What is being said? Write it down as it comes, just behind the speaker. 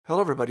Hello,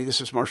 everybody. This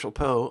is Marshall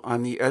Poe.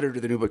 I'm the editor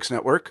of the New Books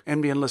Network.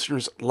 NBN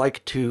listeners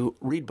like to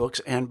read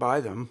books and buy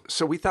them.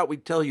 So we thought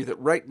we'd tell you that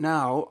right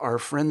now, our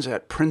friends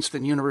at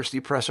Princeton University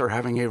Press are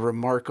having a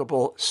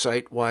remarkable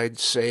site-wide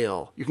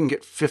sale. You can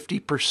get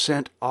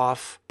 50%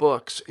 off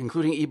books,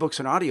 including ebooks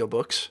and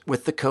audiobooks,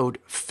 with the code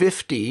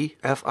 50,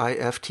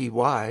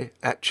 F-I-F-T-Y,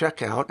 at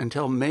checkout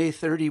until May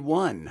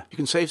 31. You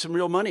can save some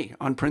real money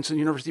on Princeton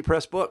University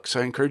Press books.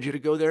 I encourage you to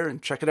go there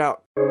and check it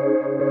out.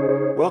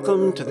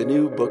 Welcome to the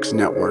New Books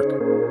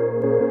Network.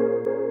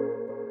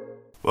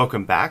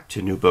 Welcome back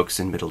to New Books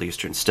in Middle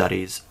Eastern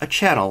Studies, a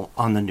channel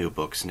on the New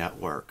Books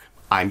Network.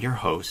 I'm your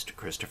host,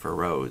 Christopher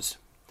Rose.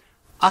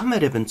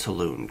 Ahmed ibn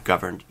Tulun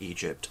governed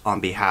Egypt on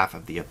behalf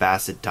of the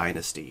Abbasid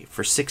dynasty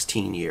for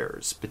 16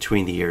 years,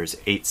 between the years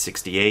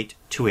 868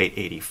 to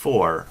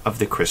 884 of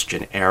the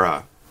Christian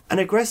era. An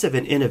aggressive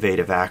and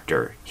innovative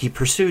actor, he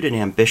pursued an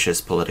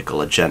ambitious political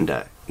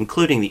agenda,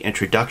 including the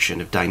introduction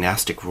of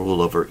dynastic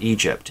rule over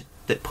Egypt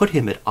that put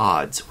him at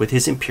odds with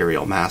his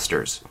imperial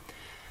masters.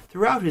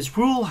 Throughout his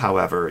rule,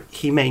 however,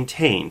 he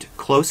maintained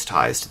close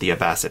ties to the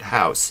Abbasid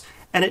house,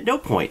 and at no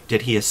point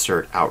did he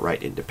assert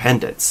outright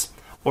independence,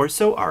 or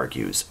so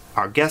argues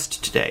our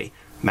guest today,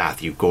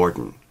 Matthew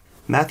Gordon.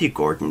 Matthew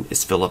Gordon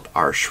is Philip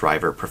R.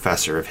 Shriver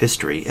Professor of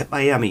History at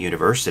Miami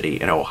University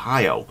in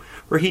Ohio,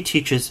 where he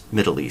teaches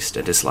Middle East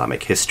and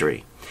Islamic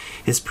history.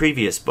 His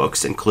previous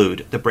books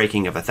include The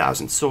Breaking of a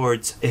Thousand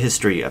Swords, A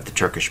History of the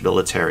Turkish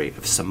Military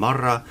of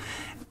Samarra,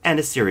 and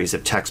a series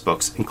of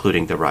textbooks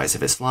including The Rise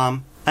of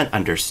Islam and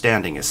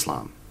Understanding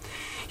Islam.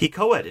 He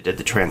co-edited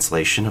the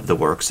translation of the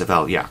works of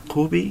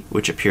al-Yaqubi,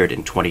 which appeared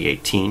in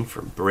 2018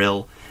 from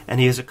Brill, and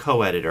he is a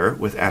co-editor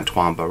with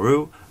Antoine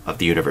Barou of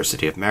the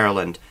University of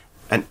Maryland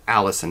and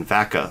Alison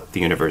Vaca of the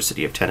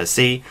University of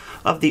Tennessee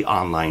of the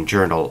online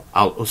journal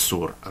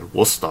Al-Usur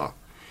al-Wusta.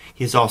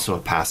 He is also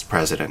a past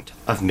president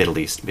of Middle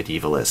East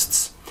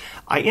Medievalists.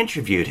 I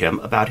interviewed him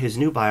about his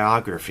new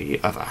biography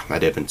of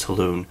Ahmed ibn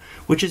Tulun,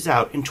 which is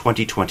out in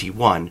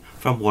 2021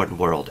 from One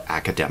World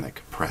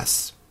Academic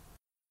Press.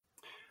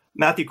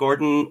 Matthew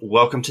Gordon,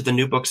 welcome to the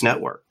New Books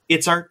Network.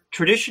 It's our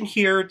tradition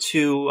here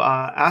to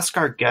ask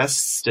our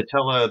guests to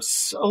tell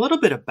us a little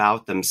bit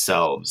about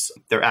themselves,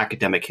 their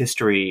academic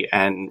history,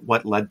 and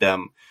what led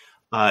them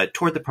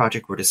toward the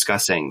project we're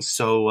discussing.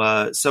 So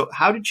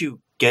how did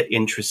you get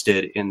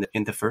interested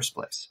in the first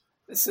place?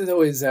 This is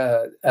always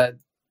a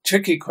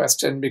tricky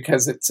question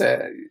because it's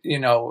a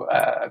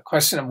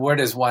question of where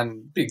does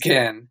one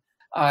begin.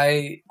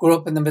 I grew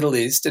up in the Middle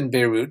East in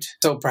Beirut,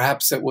 so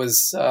perhaps it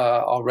was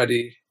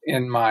already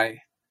in my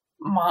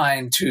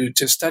mind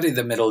to study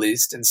the Middle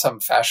East in some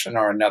fashion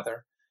or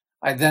another.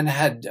 I then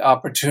had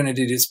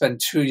opportunity to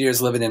spend 2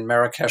 years living in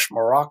Marrakesh,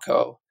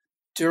 Morocco,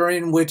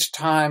 during which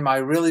time I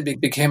really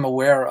became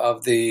aware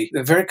of the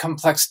very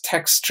complex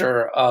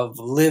texture of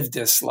lived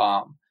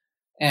Islam.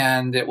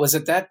 And it was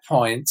at that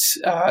point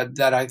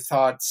that I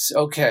thought,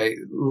 okay,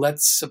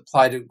 let's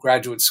apply to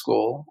graduate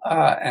school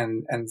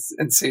and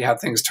see how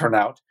things turn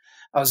out.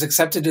 I was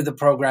accepted to the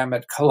program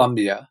at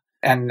Columbia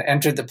and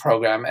entered the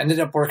program, ended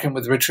up working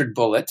with Richard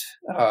Bullitt,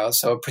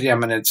 so a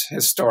preeminent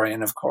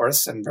historian, of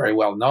course, and very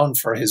well known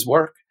for his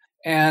work.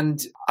 And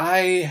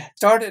I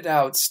started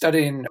out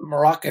studying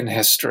Moroccan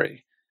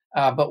history,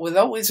 but with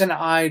always an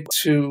eye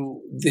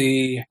to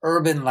the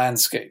urban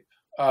landscape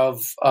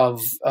of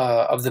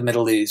the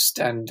Middle East,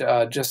 and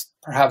just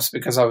perhaps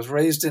because I was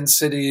raised in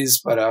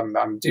cities, but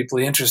I'm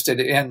deeply interested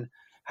in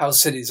how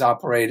cities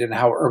operate and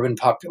how urban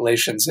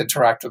populations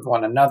interact with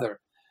one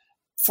another.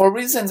 For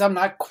reasons I'm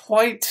not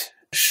quite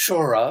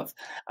sure of,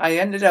 I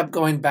ended up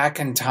going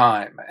back in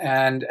time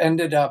and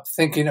ended up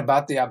thinking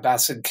about the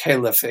Abbasid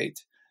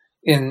Caliphate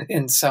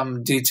in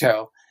some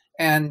detail.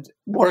 And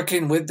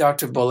working with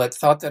Dr. Bullitt,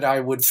 thought that I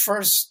would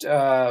first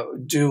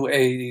do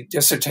a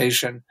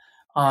dissertation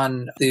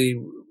on the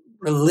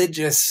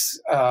religious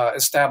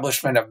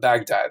establishment of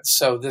Baghdad.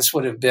 So this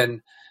would have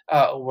been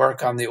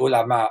work on the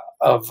ulama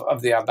of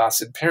the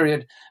Abbasid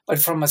period, but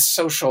from a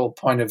social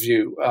point of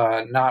view,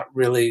 not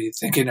really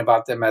thinking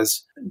about them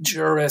as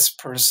jurists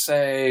per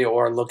se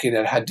or looking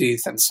at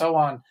hadith and so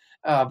on,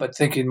 but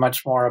thinking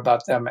much more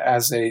about them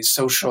as a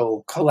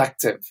social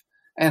collective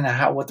and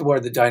what were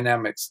the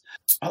dynamics.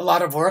 A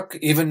lot of work,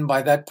 even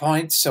by that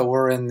point. So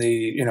we're in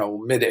the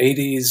mid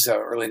 80s,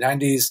 early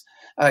 90s.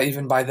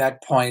 Even by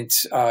that point,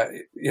 a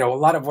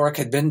lot of work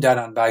had been done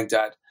on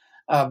Baghdad.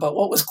 But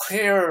what was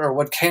clear, or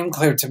what came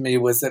clear to me,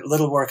 was that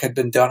little work had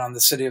been done on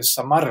the city of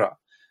Samarra,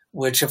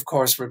 which, of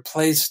course,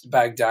 replaced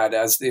Baghdad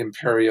as the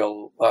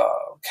imperial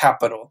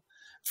capital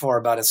for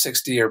about a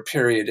 60-year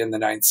period in the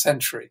 9th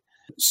century.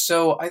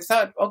 So I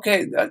thought,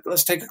 okay,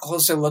 let's take a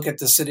closer look at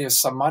the city of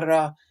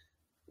Samarra.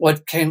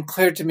 What came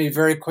clear to me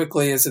very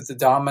quickly is that the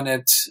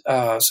dominant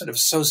sort of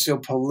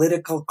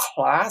socio-political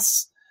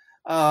class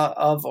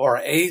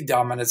a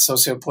dominant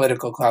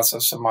socio-political class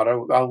of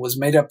Samarra was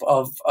made up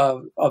of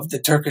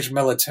the Turkish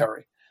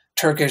military,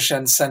 Turkish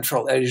and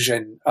Central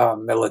Asian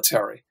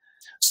military.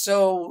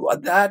 So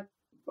that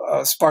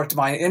sparked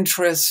my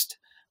interest.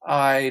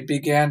 I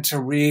began to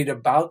read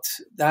about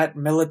that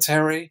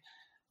military.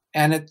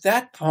 And at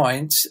that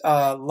point,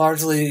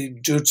 largely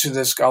due to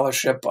the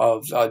scholarship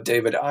of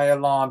David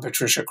Ayalon,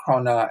 Patricia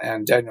Crona,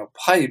 and Daniel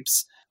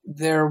Pipes,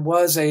 there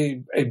was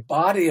a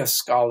body of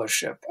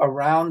scholarship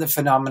around the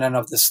phenomenon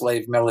of the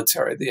slave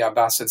military, the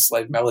Abbasid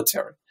slave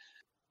military.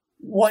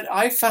 What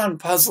I found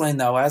puzzling,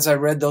 though, as I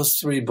read those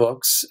 3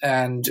 books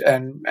and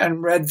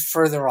read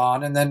further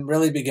on, and then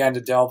really began to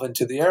delve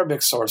into the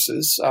Arabic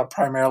sources,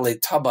 primarily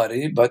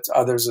Tabari, but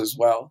others as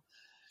well,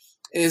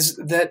 is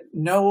that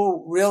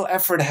no real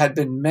effort had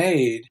been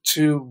made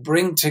to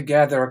bring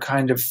together a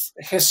kind of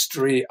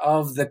history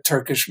of the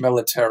Turkish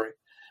military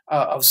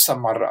of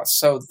Samarra.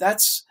 So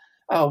that's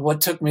what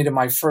took me to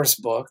my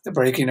first book, The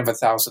Breaking of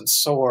 1,000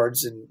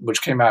 Swords,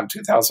 which came out in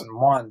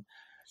 2001.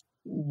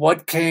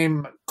 What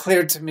came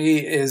clear to me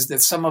is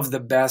that some of the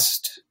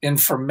best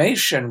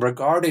information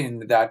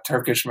regarding that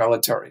Turkish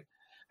military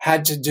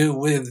had to do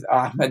with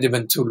Ahmed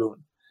ibn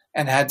Tulun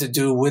and had to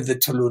do with the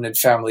Tulunid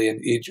family in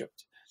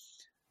Egypt.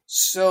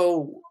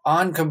 So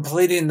on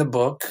completing the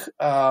book,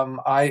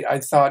 I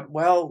thought,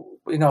 well,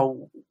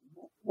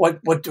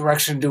 what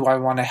direction do I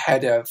want to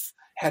head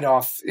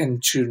off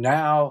into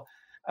now?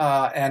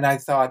 And I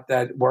thought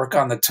that work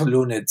on the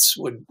Tulunids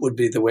would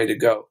be the way to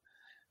go.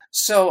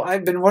 So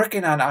I've been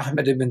working on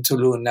Ahmed ibn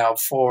Tulun now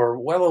for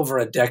well over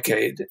a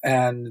decade.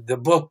 And the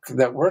book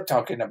that we're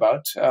talking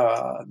about,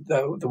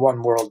 the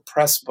One World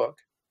Press book,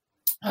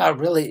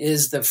 really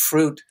is the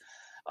fruit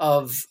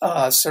of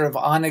sort of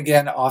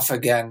on-again,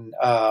 off-again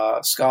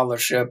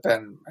scholarship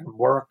and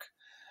work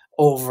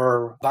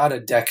over about a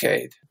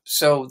decade.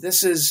 So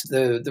this is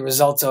the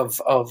result of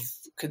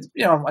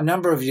a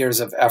number of years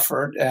of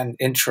effort and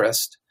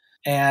interest.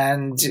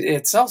 And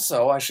it's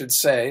also, I should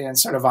say, and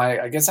sort of,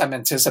 I guess I'm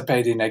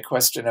anticipating a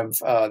question of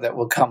that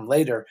will come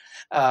later.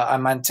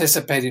 I'm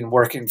anticipating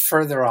working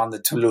further on the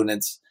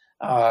Tulunids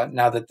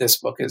now that this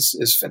book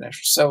is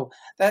finished. So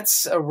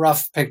that's a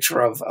rough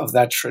picture of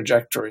that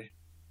trajectory.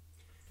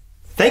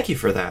 Thank you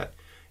for that.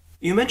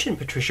 You mentioned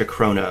Patricia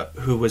Crona,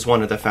 who was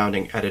one of the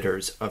founding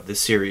editors of the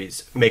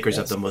series Makers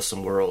of the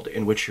Muslim World,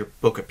 in which your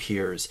book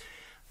appears.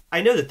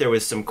 I know that there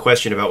was some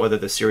question about whether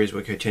the series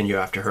would continue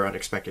after her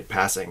unexpected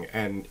passing,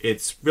 and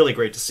it's really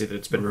great to see that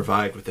it's been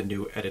revived with a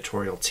new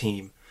editorial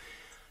team.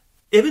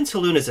 Ibn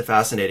Tulun is a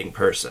fascinating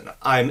person.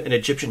 I'm an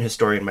Egyptian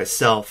historian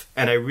myself,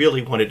 and I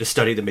really wanted to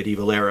study the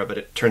medieval era, but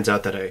it turns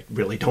out that I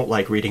really don't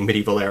like reading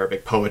medieval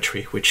Arabic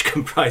poetry, which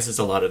comprises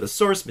a lot of the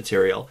source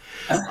material.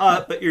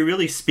 But you're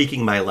really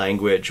speaking my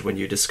language when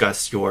you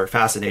discuss your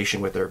fascination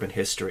with urban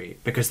history,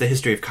 because the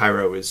history of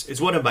Cairo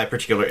is one of my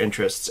particular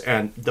interests,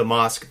 and the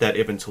mosque that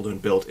Ibn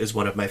Tulun built is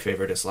one of my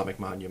favorite Islamic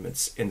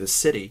monuments in the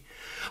city.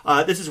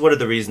 This is one of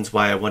the reasons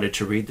why I wanted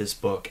to read this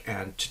book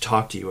and to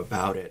talk to you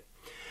about it.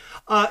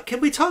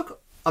 Can we talk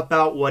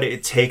about what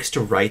it takes to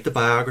write the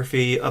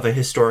biography of a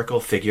historical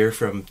figure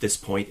from this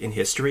point in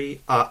history?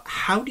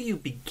 How do you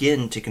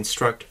begin to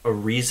construct a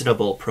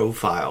reasonable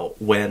profile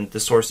when the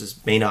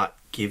sources may not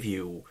give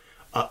you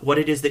what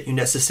it is that you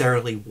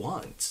necessarily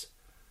want?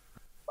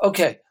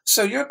 Okay,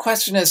 so your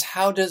question is,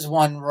 how does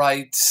one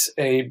write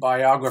a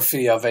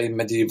biography of a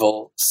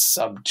medieval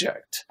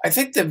subject? I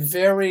think the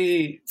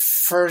very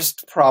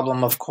first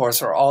problem, of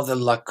course, are all the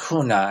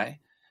lacunae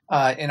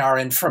in our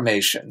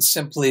information,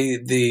 simply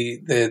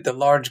the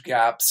large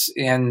gaps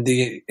in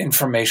the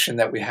information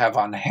that we have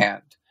on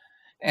hand.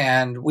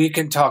 And we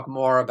can talk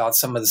more about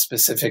some of the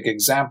specific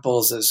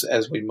examples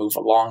as we move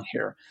along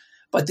here.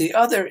 But the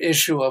other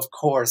issue, of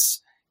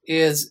course,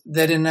 is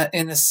that in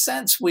a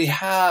sense, we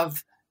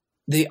have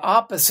the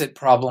opposite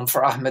problem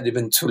for Ahmed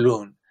ibn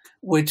Tulun,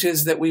 which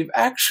is that we've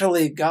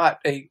actually got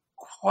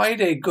quite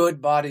a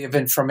good body of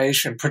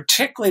information,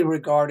 particularly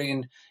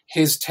regarding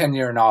his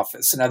tenure in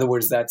office. In other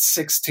words, that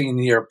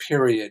 16-year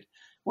period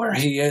where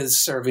he is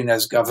serving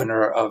as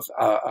governor of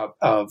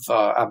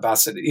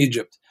Abbasid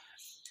Egypt.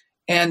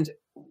 And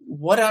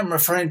what I'm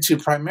referring to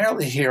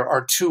primarily here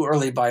are 2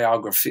 early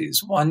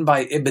biographies, one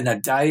by Ibn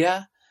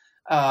Adaya,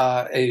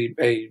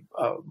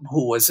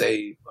 who was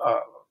a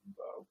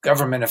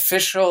government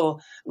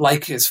official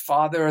like his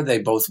father. They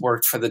both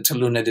worked for the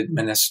Tulunid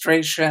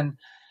administration.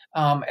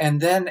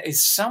 And then a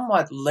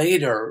somewhat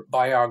later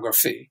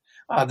biography,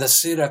 the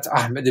Sirat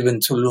Ahmed ibn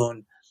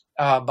Tulun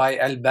by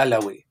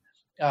Al-Balawi,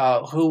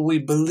 who we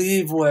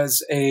believe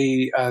was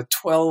a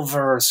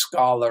 12er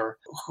scholar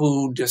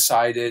who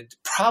decided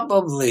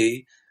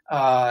probably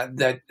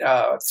that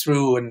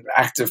through an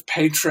act of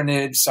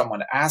patronage,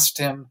 someone asked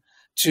him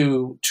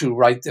to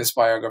write this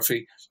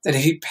biography, that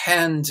he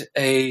penned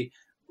a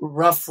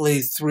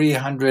roughly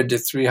 300 to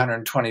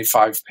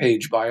 325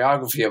 page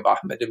biography of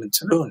Ahmed ibn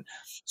Tulun.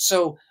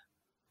 So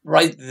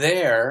right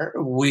there,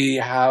 we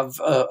have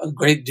a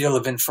great deal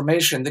of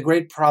information. The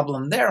great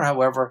problem there,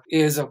 however,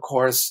 is, of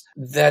course,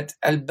 that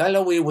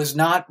Al-Balawi was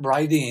not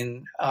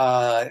writing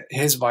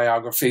his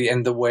biography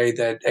in the way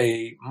that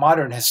a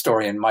modern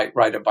historian might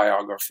write a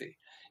biography,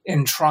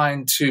 in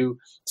trying to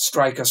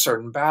strike a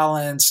certain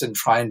balance and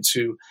trying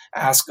to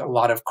ask a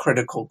lot of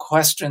critical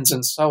questions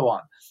and so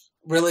on.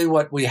 Really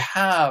what we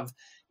have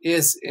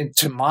is,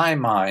 to my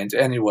mind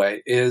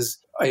anyway, is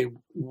a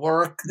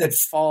work that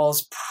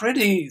falls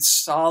pretty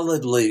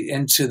solidly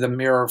into the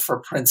Mirror for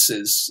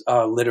Princes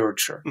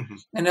literature. Mm-hmm.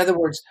 In other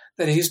words,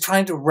 that he's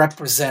trying to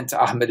represent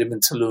Ahmed ibn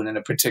Tulun in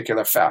a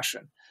particular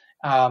fashion.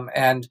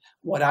 And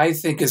what I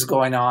think is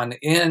going on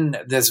in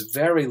this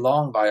very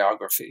long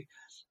biography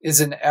is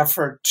an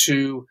effort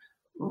to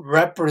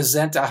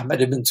represent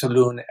Ahmed ibn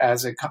Tulun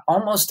as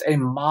almost a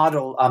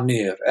model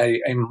Amir,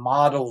 a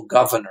model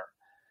governor.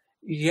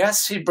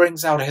 Yes, he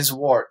brings out his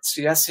warts.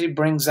 Yes, he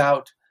brings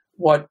out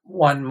what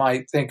one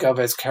might think of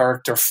as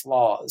character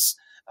flaws,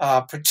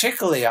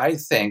 particularly, I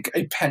think,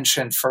 a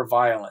penchant for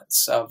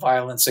violence,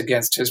 violence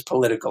against his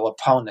political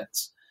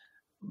opponents.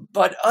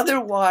 But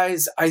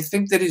otherwise, I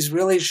think that he's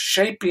really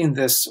shaping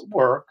this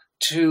work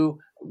to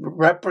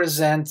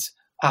represent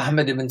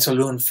Ahmed ibn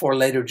Tulun for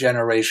later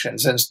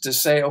generations and to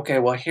say, okay,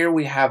 well, here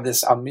we have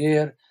this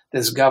Amir,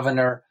 this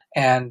governor,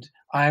 and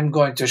I'm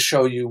going to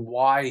show you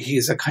why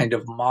he's a kind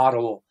of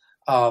model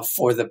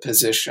for the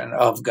position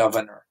of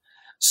governor.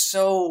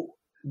 So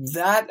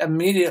that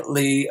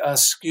immediately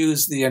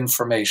skews the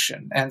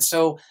information. And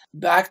so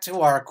back to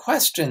our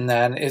question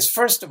then is,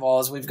 first of all,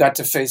 is we've got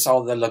to face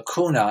all the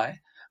lacunae,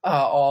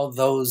 all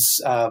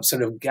those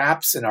sort of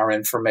gaps in our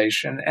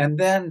information. And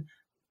then,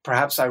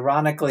 perhaps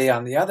ironically,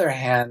 on the other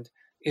hand,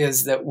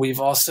 is that we've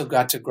also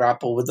got to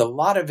grapple with a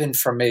lot of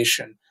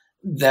information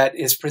that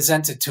is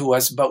presented to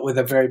us, but with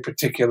a very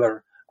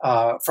particular,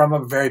 from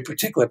a very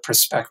particular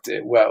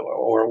perspective,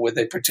 or with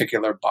a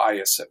particular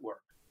bias at work.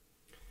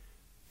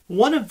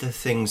 One of the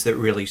things that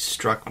really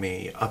struck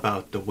me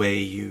about the way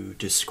you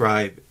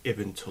describe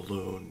Ibn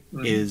Tulun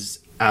is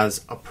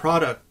as a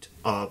product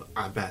of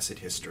Abbasid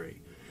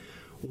history.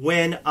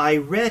 When I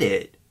read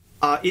it,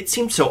 it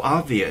seemed so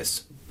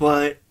obvious,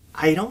 but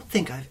I don't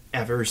think I've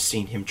ever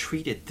seen him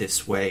treated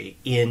this way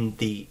in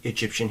the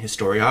Egyptian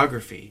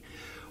historiography,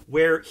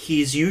 where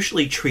he's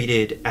usually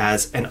treated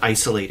as an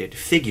isolated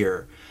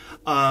figure,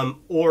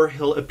 or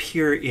he'll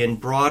appear in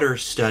broader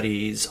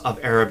studies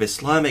of Arab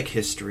Islamic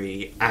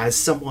history as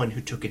someone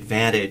who took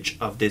advantage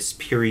of this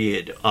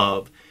period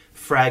of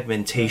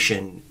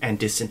fragmentation and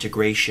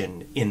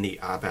disintegration in the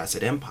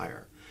Abbasid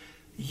Empire.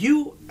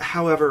 You,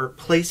 however,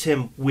 place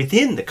him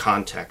within the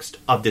context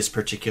of this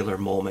particular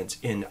moment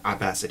in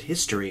Abbasid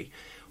history,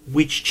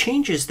 which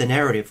changes the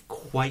narrative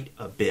quite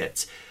a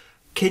bit.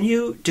 Can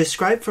you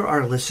describe for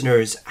our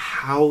listeners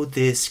how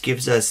this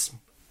gives us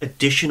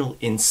additional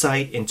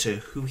insight into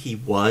who he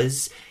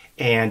was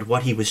and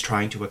what he was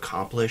trying to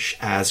accomplish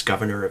as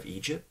governor of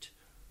Egypt?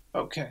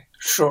 Okay,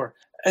 sure.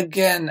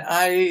 Again,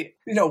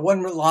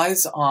 one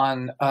relies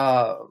on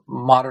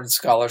modern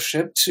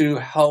scholarship to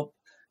help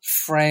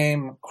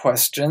frame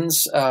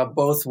questions,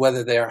 both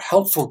whether they are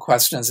helpful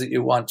questions that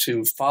you want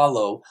to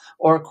follow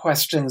or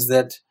questions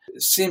that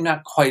seem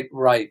not quite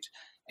right.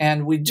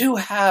 And we do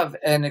have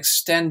an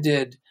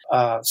extended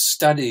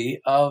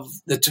study of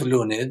the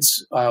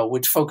Tulunids,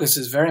 which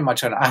focuses very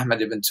much on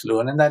Ahmed ibn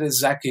Tulun, and that is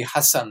Zaki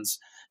Hassan's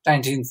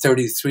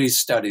 1933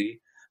 study,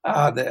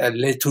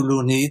 Les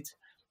Tulunides.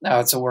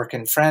 It's a work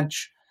in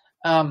French.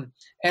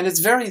 And it's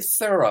very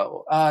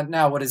thorough.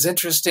 Now, what is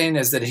interesting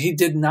is that he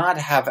did not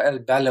have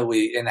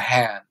al-Balawi in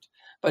hand,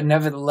 but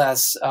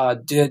nevertheless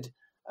did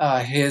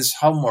his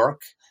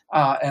homework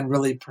and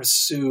really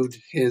pursued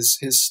his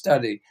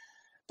study.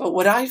 But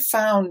what I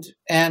found,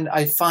 and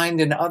I find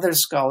in other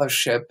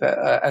scholarship,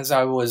 as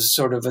I was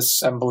sort of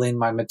assembling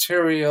my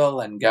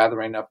material and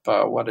gathering up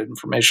what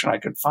information I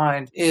could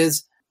find,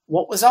 is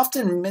what was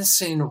often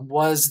missing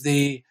was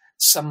the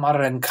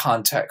Samarran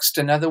context.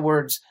 In other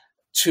words,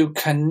 to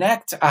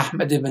connect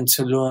Ahmed ibn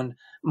Tulun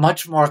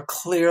much more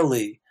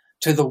clearly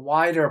to the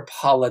wider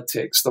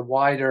politics, the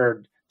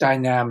wider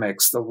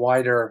dynamics, the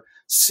wider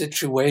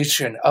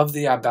situation of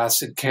the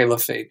Abbasid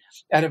Caliphate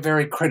at a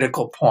very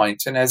critical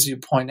point. And as you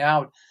point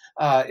out,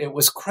 it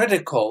was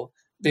critical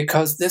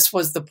because this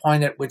was the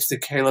point at which the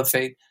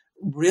Caliphate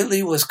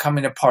really was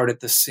coming apart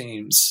at the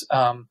seams,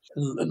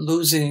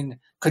 losing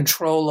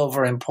control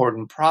over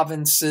important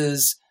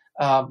provinces,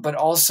 but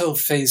also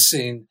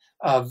facing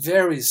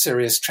very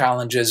serious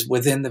challenges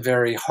within the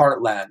very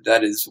heartland,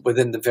 that is,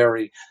 within the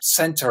very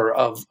center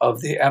of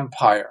the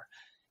empire.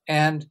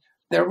 And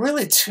there are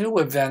really two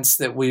developments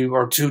that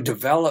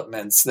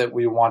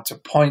we want to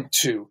point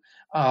to.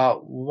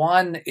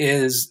 One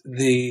is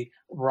the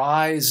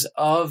rise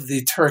of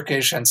the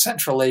Turkish and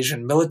Central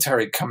Asian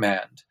military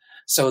command.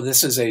 So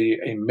this is a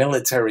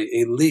military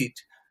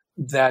elite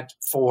that,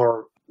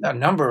 for a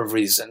number of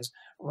reasons,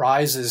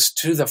 rises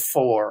to the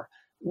fore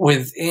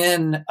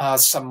within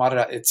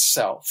Samarra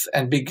itself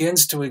and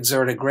begins to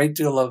exert a great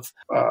deal of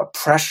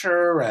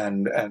pressure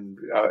and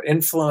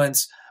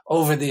influence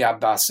over the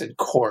Abbasid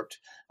court,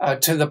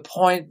 to the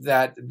point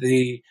that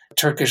the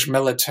Turkish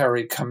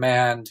military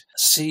command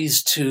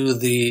sees to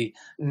the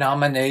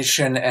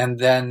nomination and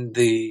then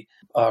the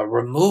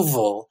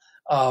removal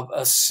of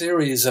a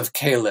series of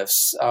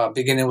caliphs,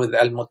 beginning with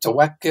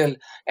Al-Mutawakkil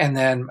and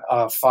then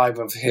 5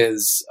 of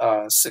his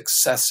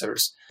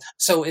successors.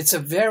 So it's a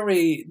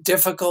very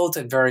difficult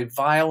and very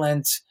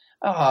violent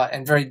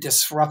and very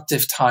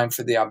disruptive time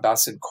for the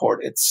Abbasid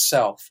court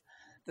itself.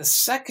 The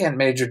second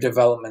major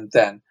development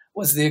then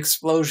was the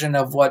explosion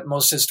of what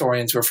most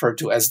historians refer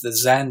to as the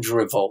Zand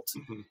Revolt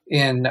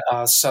in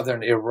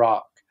southern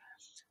Iraq.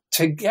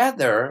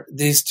 Together,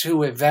 these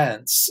two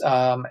events,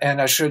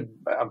 and I should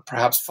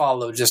perhaps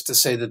follow just to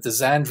say that the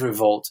Zand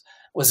Revolt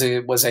was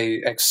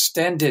a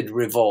extended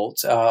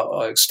revolt,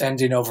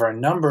 extending over a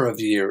number of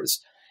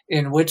years,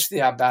 in which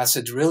the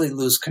Abbasids really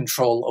lose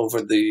control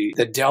over the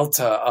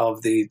delta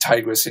of the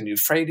Tigris and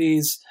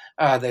Euphrates.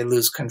 They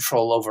lose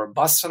control over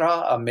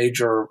Basra, a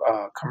major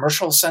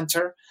commercial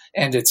center,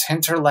 and its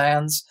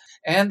hinterlands.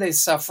 And they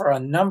suffer a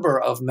number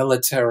of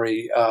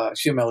military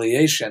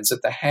humiliations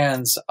at the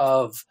hands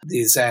of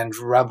the Zand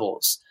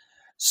rebels.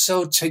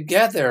 So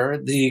together,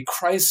 the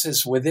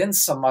crisis within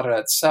Samarra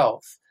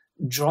itself,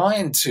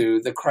 joined to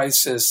the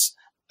crisis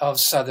of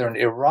southern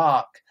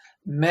Iraq,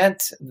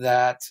 meant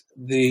that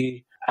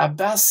the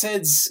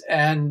Abbasids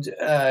and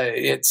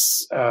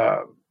its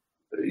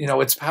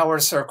power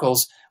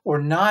circles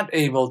were not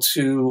able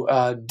to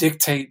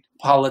dictate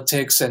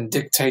politics and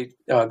dictate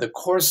the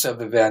course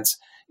of events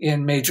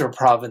in major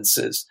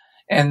provinces.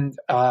 And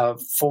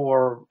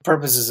for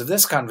purposes of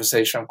this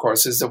conversation, of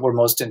course, is that we're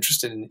most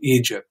interested in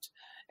Egypt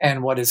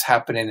and what is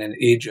happening in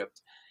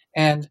Egypt.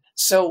 And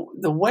so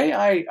the way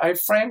I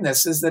frame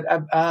this is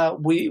that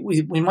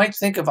we might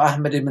think of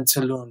Ahmed ibn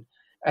Tulun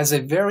as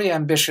a very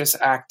ambitious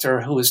actor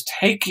who is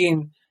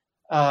taking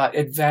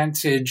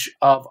advantage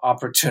of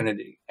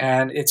opportunity.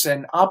 And it's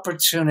an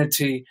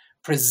opportunity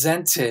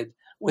presented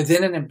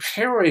within an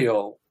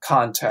imperial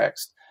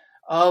context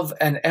of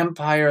an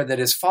empire that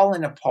is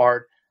falling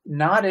apart,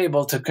 not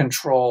able to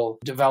control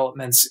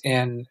developments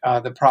in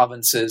the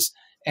provinces.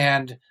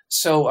 And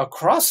so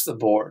across the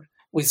board,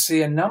 we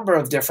see a number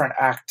of different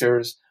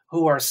actors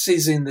who are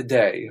seizing the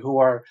day, who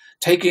are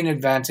taking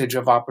advantage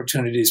of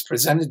opportunities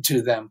presented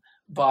to them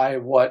by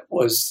what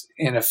was,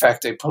 in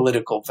effect, a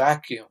political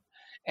vacuum.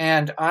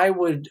 And I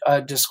would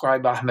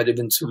describe Ahmed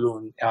ibn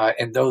Tulun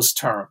in those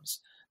terms,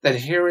 that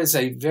here is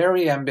a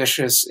very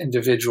ambitious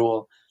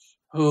individual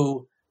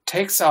who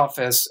takes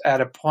office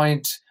at a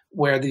point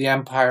where the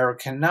empire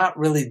cannot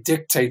really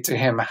dictate to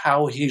him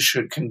how he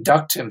should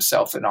conduct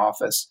himself in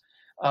office,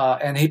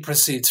 and he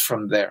proceeds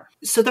from there.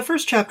 So the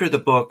first chapter of the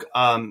book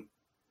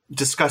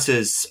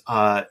discusses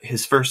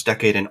his first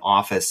decade in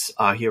office.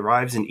 He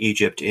arrives in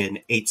Egypt in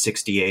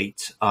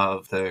 868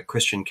 of the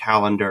Christian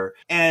calendar,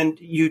 and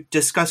you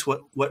discuss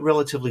what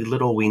relatively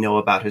little we know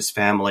about his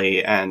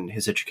family and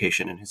his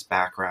education and his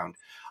background.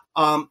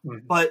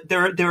 But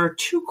there are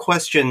two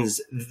questions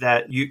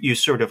that you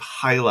sort of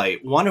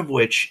highlight, one of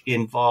which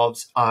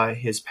involves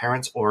his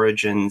parents'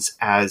 origins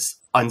as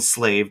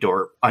unslaved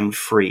or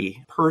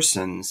unfree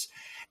persons,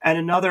 and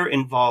another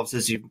involves,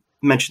 as you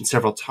mentioned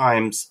several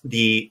times,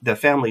 the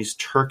family's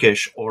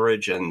Turkish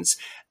origins.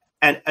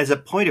 And as a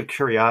point of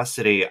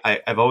curiosity,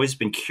 I've always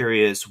been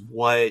curious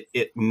what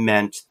it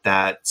meant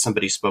that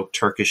somebody spoke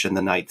Turkish in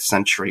the 9th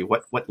century.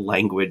 What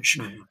language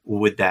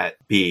would that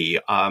be?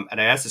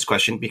 And I asked this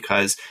question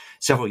because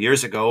several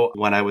years ago,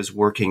 when I was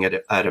working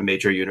at a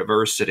major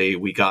university,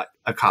 we got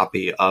a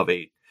copy of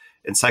a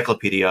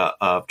encyclopedia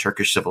of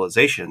Turkish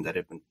civilization that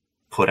had been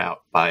put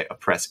out by a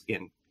press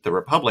in the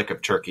Republic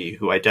of Turkey,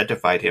 who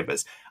identified him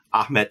as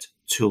Ahmet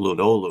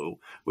Tulunoğlu,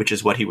 which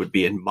is what he would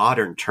be in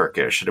modern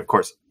Turkish. And of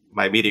course,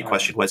 my immediate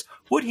question was,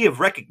 would he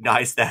have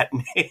recognized that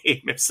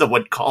name if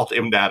someone called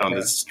him that on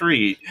the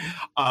street?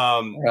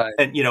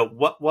 And, you know,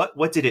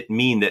 what did it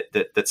mean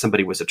that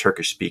somebody was a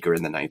Turkish speaker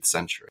in the 9th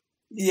century?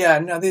 Yeah,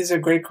 no, these are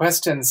great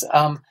questions.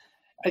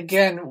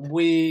 Again,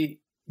 we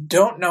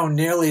don't know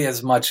nearly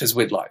as much as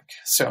we'd like,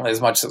 certainly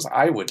as much as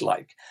I would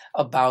like,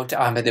 about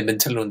Ahmed ibn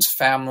Tulun's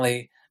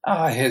family,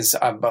 his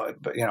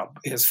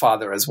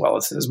father as well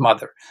as his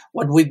mother.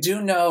 What we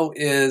do know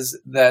is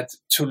that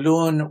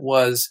Tulun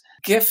was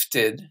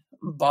gifted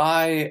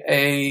by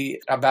a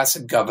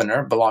Abbasid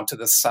governor, belonged to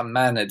the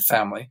Samanid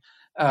family,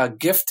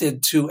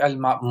 gifted to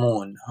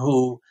Al-Ma'mun,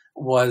 who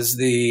was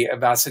the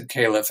Abbasid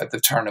caliph at the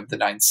turn of the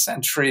 9th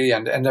century,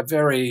 and a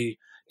very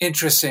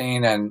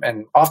interesting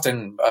and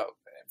often,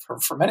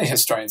 for many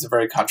historians, a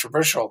very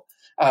controversial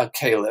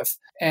caliph.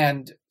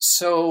 And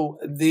so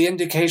the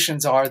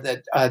indications are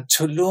that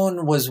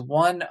Tulun was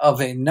one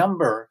of a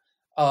number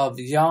of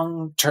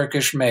young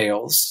Turkish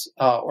males,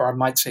 or I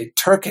might say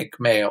Turkic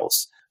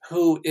males,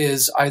 who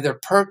is either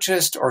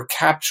purchased or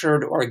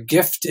captured or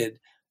gifted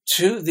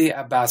to the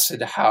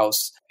Abbasid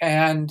house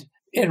and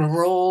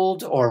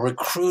enrolled or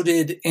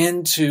recruited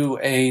into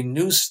a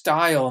new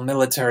style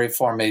military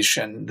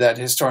formation that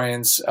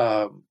historians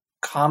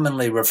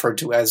commonly refer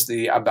to as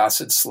the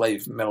Abbasid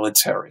slave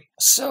military.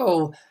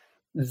 So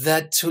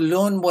that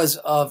Tulun was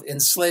of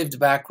enslaved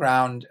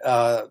background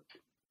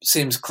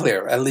seems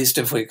clear, at least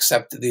if we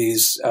accept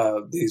these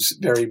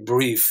very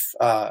brief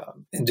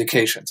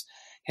indications.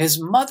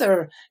 His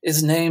mother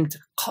is named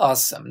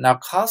Qasim. Now,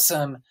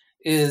 Qasim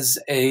is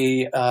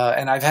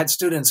and I've had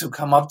students who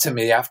come up to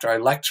me after I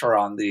lecture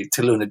on the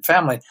Tulunid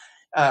family,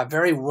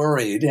 very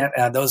worried,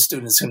 and those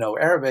students who know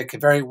Arabic,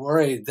 very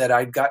worried that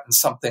I'd gotten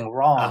something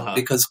wrong,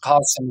 because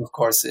Qasim, of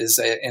course, is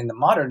in the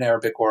modern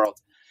Arabic world,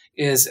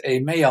 is a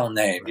male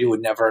name. You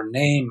would never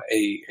name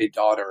a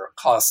daughter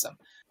Qasim.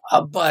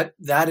 But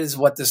that is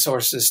what the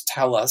sources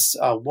tell us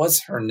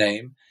was her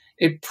name.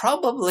 It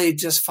probably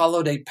just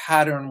followed a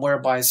pattern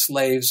whereby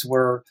slaves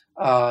were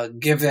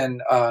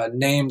given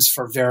names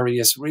for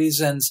various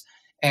reasons,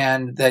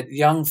 and that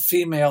young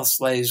female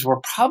slaves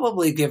were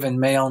probably given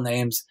male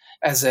names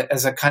as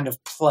a kind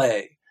of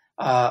play,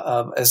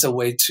 as a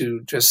way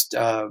to just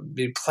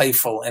be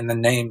playful in the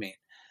naming.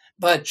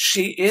 But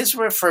she is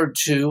referred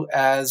to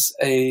as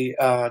a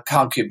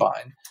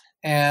concubine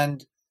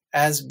and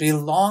as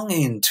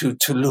belonging to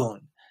Tulun.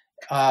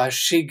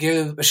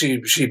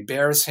 She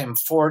bears him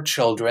 4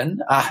 children,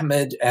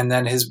 Ahmed and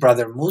then his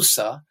brother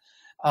Musa,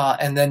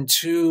 and then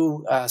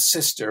 2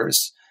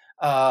 sisters,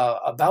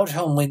 about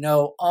whom we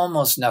know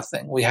almost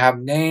nothing. We have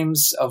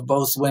names of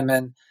both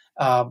women,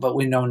 but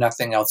we know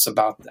nothing else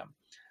about them.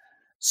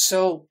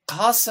 So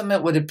Qasim,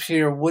 it would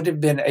appear, would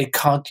have been a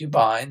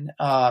concubine,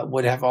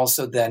 would have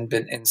also then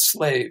been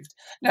enslaved.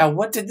 Now,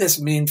 what did this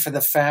mean for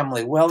the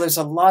family? Well, there's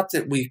a lot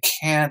that we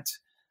can't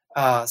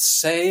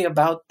say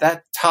about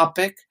that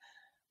topic.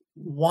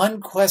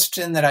 One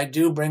question that I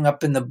do bring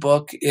up in the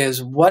book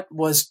is, what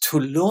was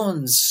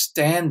Tulun's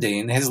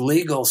standing, his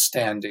legal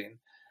standing,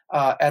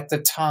 at the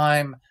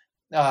time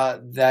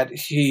that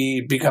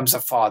he becomes a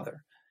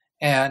father?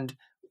 And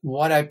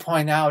what I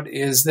point out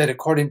is that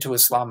according to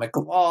Islamic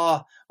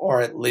law,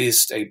 or at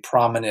least a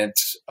prominent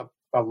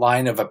a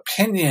line of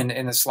opinion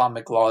in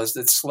Islamic law, is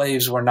that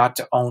slaves were not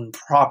to own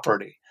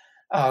property.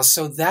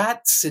 So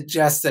that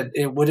suggests that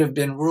it would have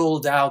been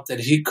ruled out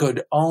that he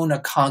could own a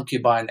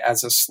concubine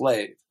as a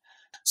slave.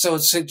 So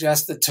it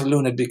suggests that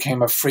Tulun had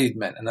became a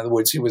freedman. In other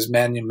words, he was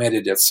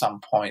manumitted at some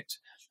point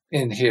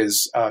in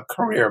his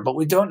career. But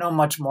we don't know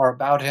much more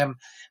about him,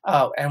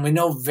 and we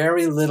know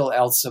very little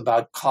else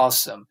about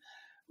Qasim.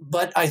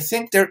 But I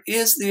think there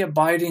is the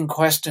abiding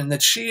question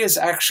that she is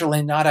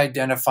actually not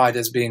identified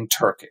as being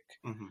Turkic.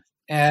 Mm-hmm.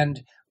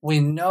 And we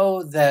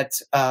know that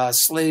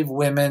enslaved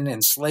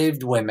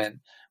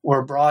women,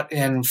 were brought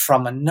in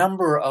from a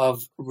number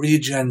of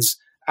regions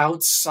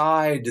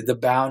outside the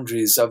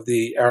boundaries of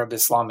the Arab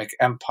Islamic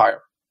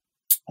Empire.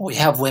 We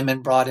have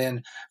women brought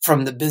in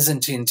from the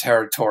Byzantine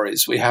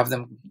territories. We have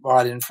them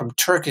brought in from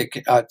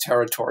Turkic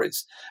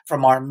territories,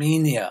 from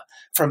Armenia,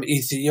 from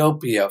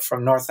Ethiopia,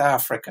 from North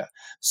Africa.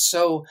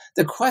 So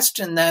the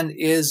question then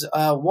is,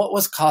 what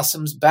was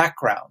Qasim's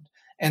background?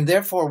 And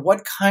therefore,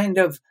 what kind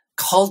of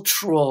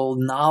cultural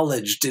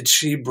knowledge did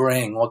she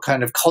bring? What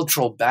kind of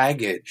cultural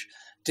baggage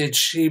did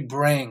she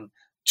bring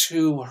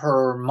to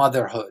her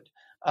motherhood?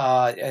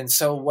 And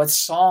so what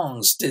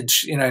songs did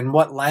she, in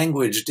what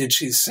language did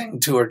she sing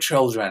to her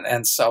children,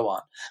 and so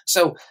on?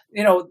 So,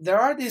 there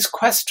are these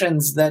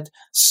questions that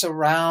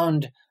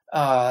surround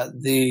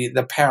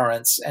the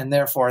parents, and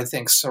therefore I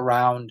think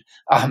surround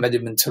Ahmed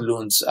ibn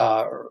Tulun's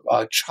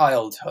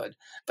childhood.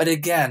 But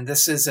again,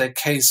 this is a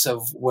case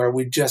of where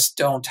we just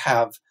don't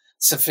have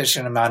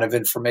sufficient amount of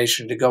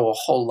information to go a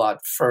whole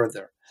lot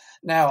further.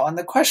 Now, on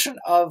the question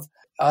of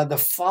the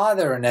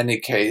father, in any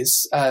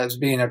case, as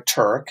being a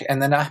Turk,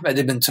 and then Ahmed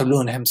ibn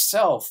Tulun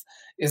himself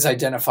is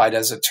identified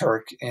as a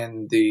Turk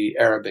in the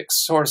Arabic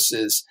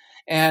sources,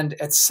 and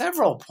at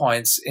several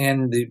points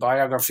in the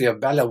biography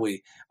of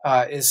Balawi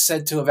is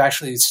said to have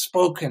actually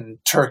spoken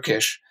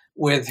Turkish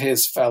with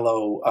his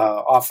fellow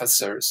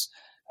officers.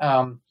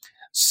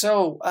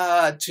 So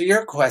to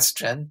your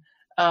question,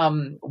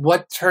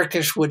 what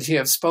Turkish would he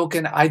have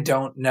spoken? I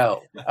don't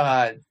know,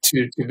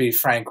 to be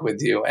frank with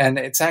you. And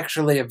it's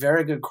actually a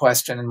very good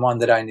question, and one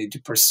that I need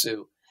to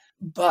pursue.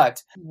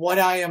 But what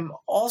I am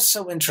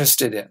also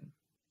interested in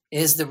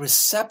is the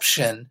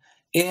reception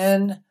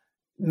in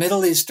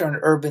Middle Eastern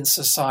urban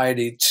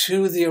society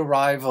to the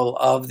arrival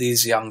of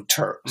these young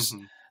Turks.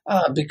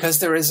 Mm-hmm. Because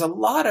there is there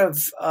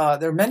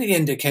are many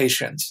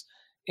indications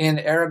in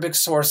Arabic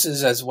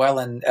sources as well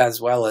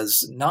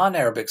as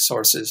non-Arabic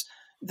sources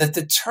that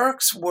the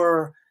Turks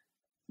were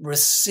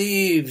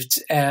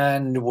received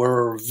and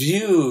were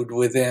viewed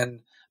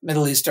within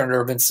Middle Eastern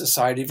urban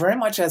society very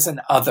much as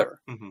an other.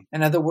 Mm-hmm.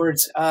 In other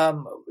words,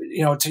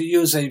 to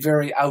use a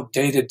very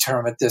outdated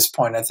term at this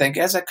point, I think,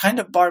 as a kind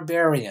of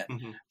barbarian,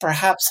 mm-hmm.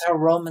 perhaps how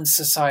Roman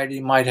society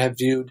might have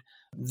viewed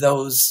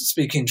those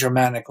speaking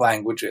Germanic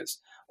languages,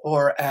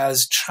 or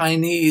as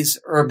Chinese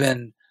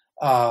urban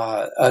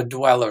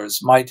dwellers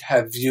might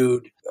have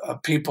viewed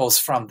peoples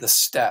from the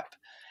steppe.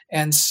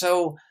 And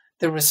so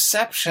the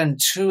reception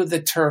to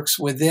the Turks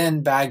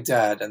within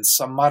Baghdad and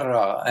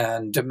Samarra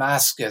and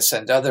Damascus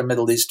and other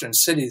Middle Eastern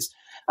cities,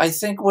 I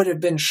think would have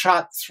been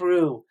shot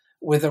through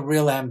with a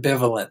real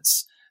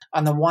ambivalence.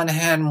 On the one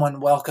hand, one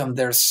welcomed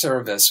their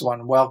service,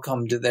 one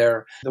welcomed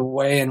the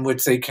way in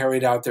which they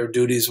carried out their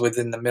duties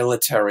within the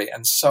military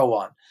and so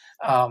on,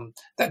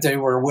 that they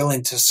were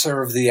willing to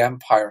serve the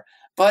empire.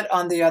 But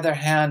on the other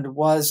hand,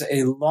 was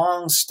a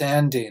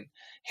long-standing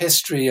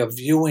history of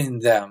viewing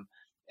them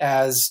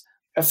as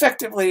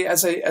effectively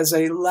as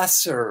a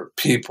lesser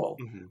people,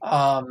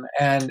 mm-hmm.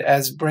 And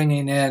as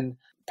bringing in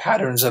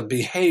patterns of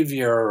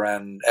behavior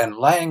and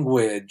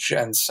language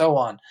and so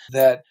on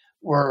that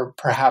were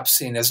perhaps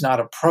seen as not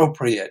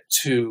appropriate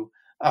to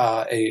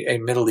a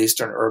Middle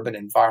Eastern urban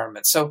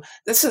environment. So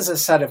this is a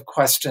set of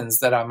questions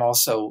that I'm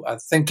also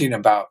thinking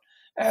about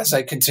as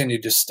I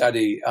continue to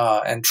study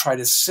and try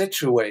to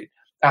situate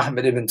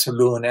Ahmed ibn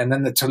Tulun and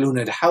then the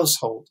Tulunid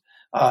household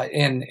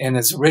in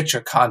as rich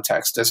a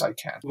context as I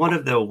can. One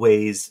of the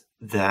ways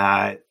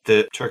that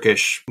the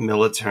Turkish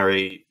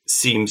military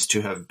seems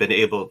to have been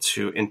able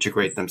to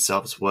integrate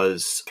themselves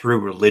was through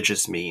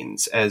religious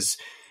means. As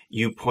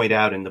you point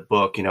out in the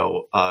book,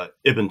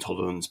 Ibn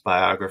Tulun's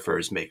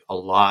biographers make a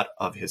lot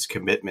of his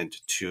commitment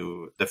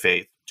to the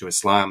faith, to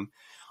Islam,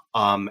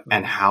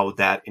 and how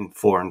that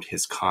informed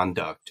his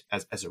conduct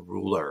as a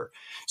ruler.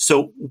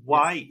 So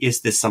why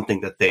is this something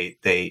that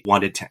they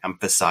wanted to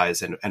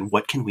emphasize, and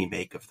what can we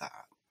make of that?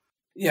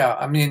 Yeah,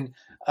 I mean,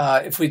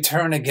 if we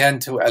turn again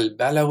to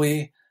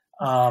al-Balawi,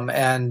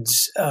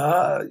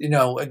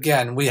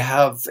 again, we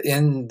have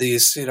in the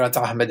Sirat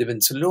Ahmed ibn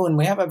Tulun,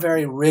 we have a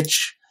very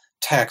rich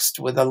text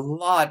with a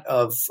lot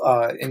of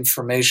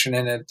information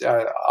in it,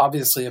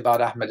 obviously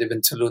about Ahmed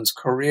ibn Tulun's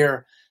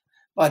career,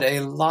 but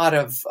a lot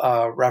of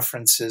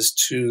references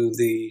to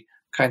the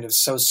kind of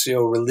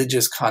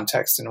socio-religious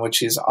context in which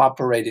he's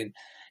operating.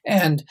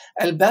 And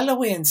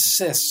al-Balawi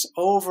insists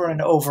over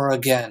and over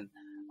again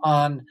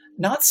on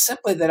not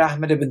simply that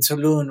Ahmed ibn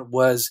Tulun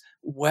was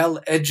well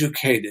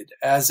educated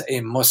as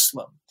a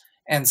Muslim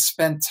and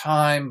spent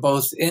time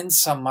both in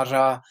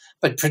Samarra,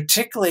 but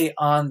particularly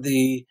on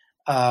the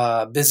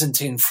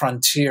Byzantine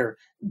frontier,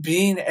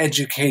 being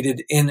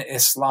educated in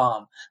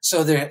Islam.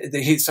 So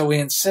he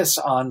insists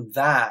on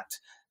that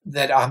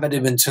Ahmed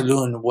ibn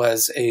Tulun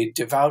was a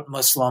devout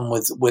Muslim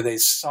with a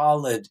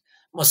solid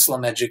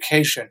Muslim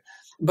education.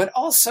 But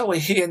also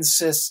he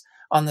insists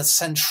on the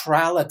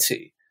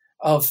centrality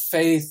of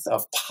faith,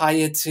 of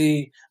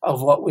piety,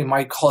 of what we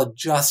might call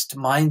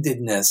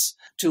just-mindedness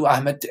to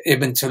Ahmed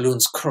ibn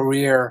Tulun's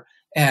career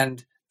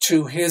and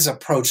to his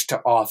approach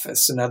to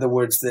office. In other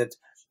words, that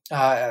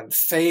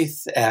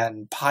faith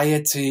and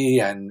piety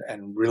and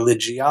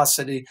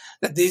religiosity,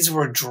 that these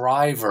were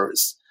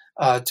drivers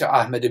to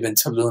Ahmed ibn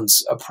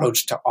Tulun's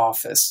approach to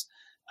office.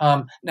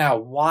 Now,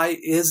 why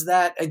is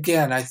that?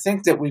 Again, I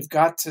think that we've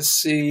got to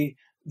see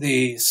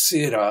the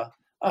Sirah,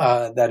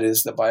 that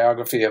is the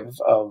biography of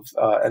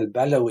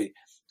al-Balawi,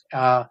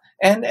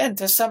 and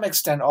to some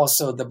extent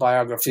also the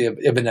biography of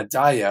Ibn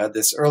Adaya,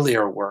 this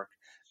earlier work,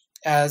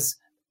 as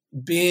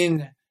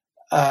being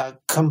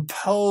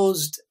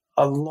composed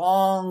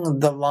along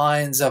the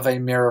lines of a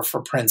mirror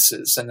for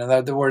princes. And in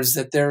other words,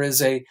 that there is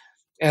an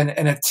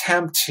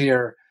attempt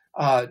here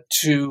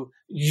to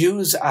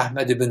use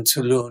Ahmed ibn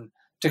Tulun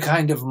to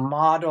kind of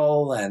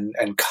model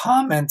and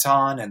comment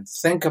on and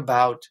think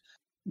about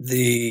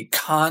the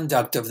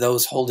conduct of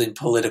those holding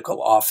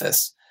political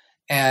office.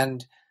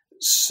 And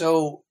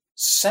so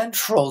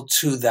central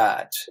to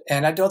that,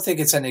 and I don't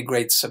think it's any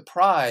great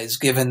surprise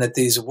given that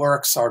these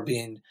works are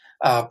being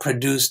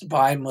produced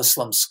by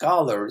Muslim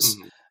scholars,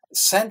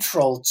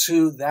 central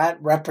to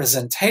that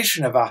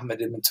representation of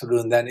Ahmed ibn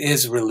Tulun then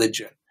is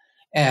religion,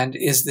 and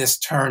is this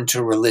turn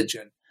to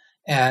religion.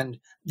 And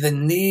the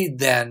need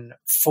then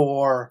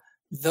for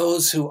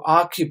those who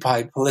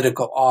occupy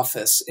political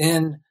office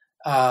in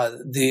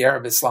the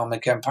Arab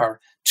Islamic Empire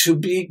to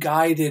be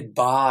guided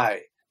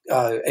by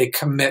a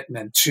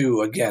commitment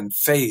to, again,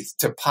 faith,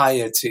 to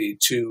piety,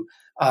 to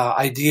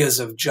ideas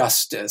of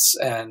justice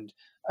and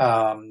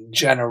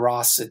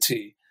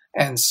generosity,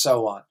 and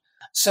so on.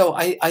 So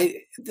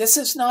this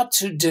is not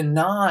to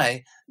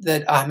deny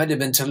that Ahmed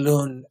ibn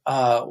Tulun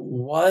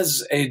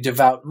was a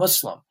devout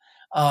Muslim.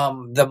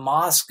 The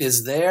mosque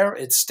is there.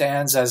 It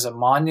stands as a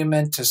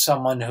monument to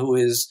someone who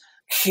is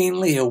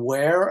keenly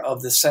aware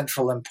of the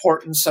central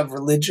importance of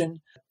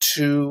religion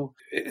to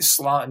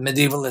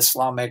medieval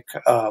Islamic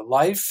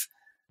life.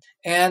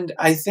 And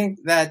I think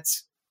that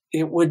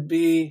it would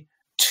be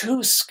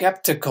too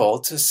skeptical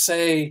to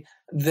say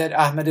that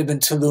Ahmed ibn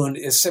Tulun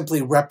is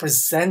simply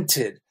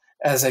represented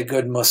as a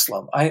good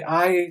Muslim.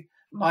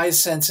 My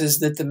sense is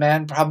that the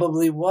man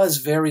probably was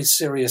very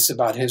serious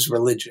about his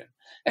religion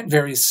and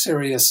very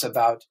serious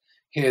about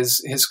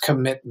his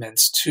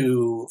commitments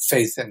to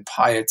faith and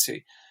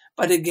piety.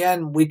 But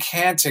again, we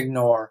can't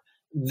ignore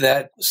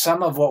that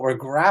some of what we're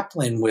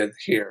grappling with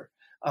here,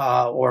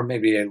 or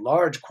maybe a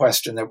large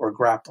question that we're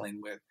grappling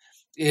with,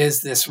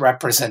 is this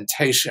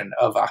representation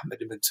of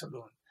Ahmed ibn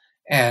Tulun.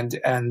 And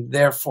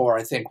therefore,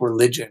 I think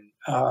religion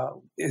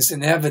is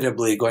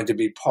inevitably going to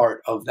be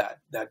part of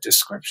that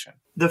description.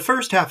 The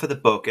first half of the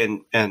book,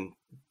 and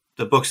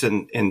the books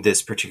in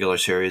this particular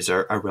series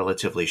are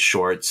relatively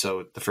short,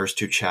 so the first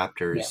two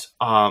chapters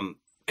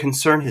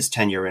concern his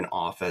tenure in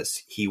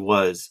office. He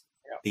was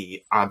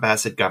the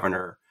Abbasid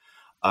governor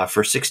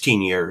for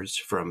 16 years,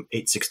 from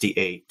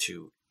 868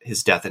 to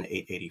his death in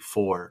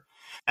 884.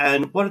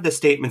 And one of the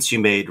statements you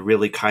made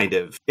really kind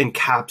of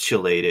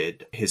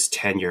encapsulated his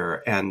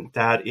tenure, and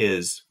that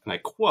is, and I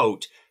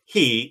quote,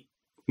 he,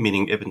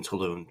 meaning Ibn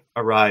Tulun,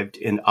 arrived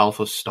in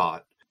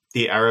Al-Fustat,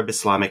 the Arab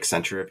Islamic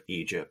center of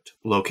Egypt,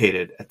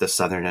 located at the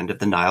southern end of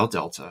the Nile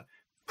Delta,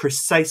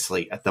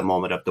 precisely at the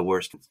moment of the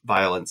worst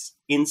violence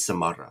in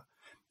Samarra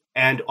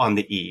and on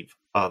the eve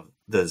of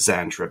the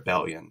Zanj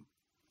rebellion.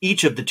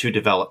 Each of the two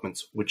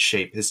developments would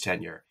shape his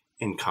tenure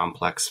in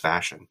complex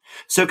fashion.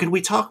 So can we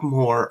talk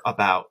more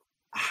about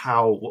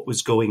how what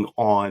was going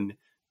on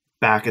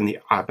back in the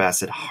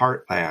Abbasid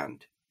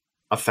heartland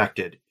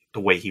affected the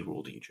way he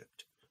ruled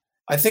Egypt?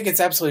 I think it's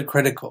absolutely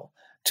critical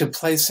to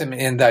place him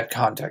in that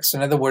context.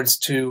 In other words,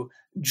 to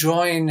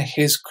join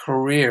his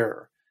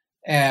career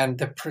and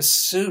the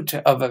pursuit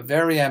of a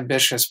very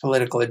ambitious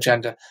political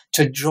agenda,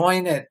 to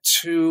join it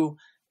to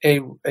a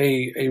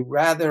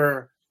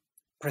rather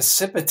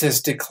precipitous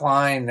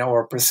decline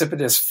or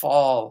precipitous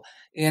fall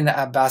in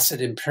Abbasid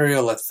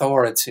imperial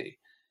authority.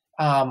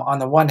 On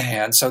the one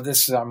hand, so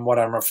this is what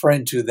I'm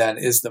referring to then,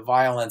 is the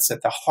violence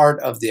at the heart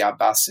of the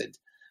Abbasid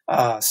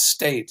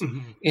state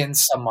in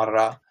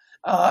Samarra.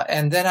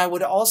 And then I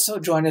would also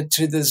join it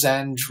to the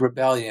Zanj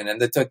rebellion, and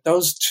that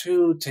those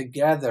two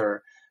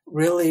together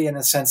really, in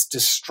a sense,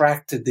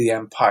 distracted the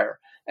empire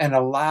and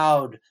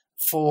allowed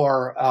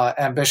for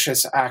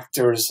ambitious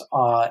actors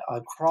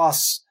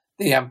across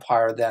the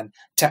empire then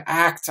to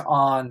act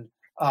on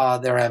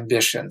their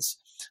ambitions.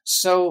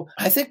 So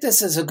I think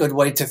this is a good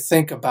way to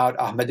think about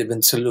Ahmed ibn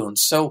Tulun.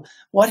 So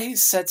what he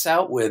sets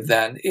out with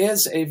then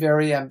is a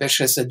very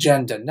ambitious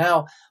agenda.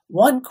 Now,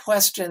 one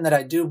question that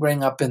I do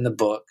bring up in the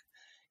book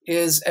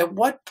is, at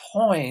what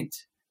point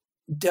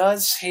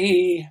does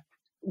he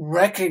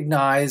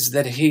recognize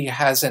that he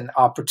has an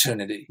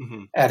opportunity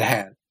at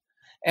hand?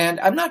 And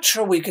I'm not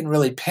sure we can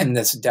really pin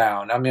this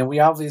down. I mean, we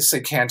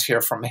obviously can't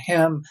hear from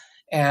him,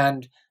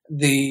 and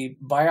the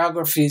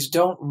biographies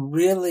don't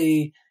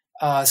really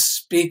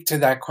speak to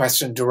that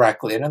question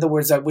directly. In other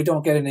words, that we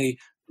don't get any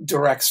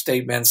direct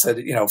statements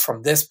that,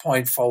 from this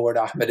point forward,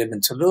 Ahmed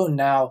ibn Tulun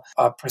now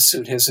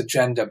pursued his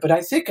agenda. But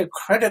I think a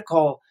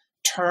critical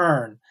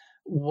turn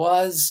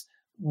was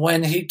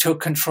when he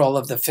took control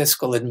of the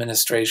fiscal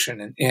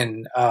administration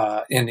in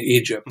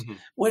Egypt,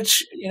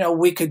 which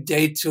we could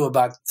date to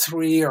about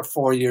 3 or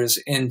 4 years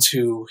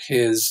into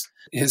his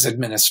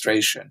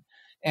administration,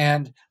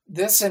 and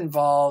this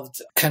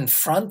involved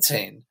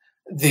confronting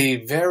the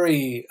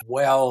very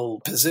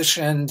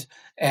well-positioned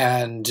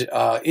and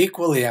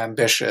equally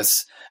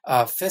ambitious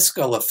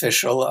fiscal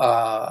official,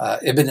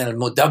 Ibn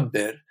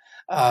al-Mudabbir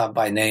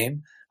by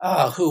name,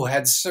 who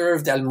had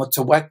served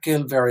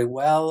al-Mutawakkil very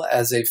well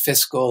as a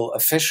fiscal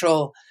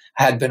official,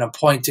 had been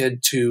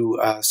appointed to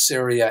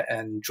Syria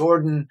and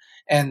Jordan,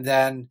 and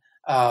then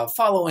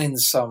following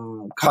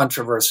some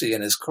controversy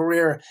in his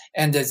career,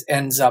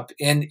 ends up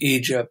in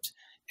Egypt.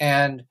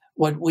 And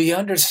what we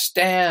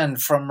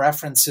understand from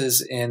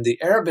references in the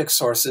Arabic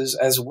sources,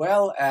 as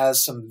well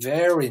as some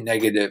very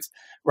negative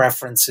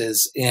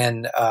references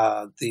in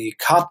the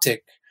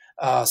Coptic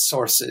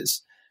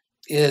sources,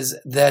 is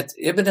that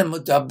Ibn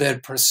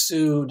al-Mudabbir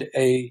pursued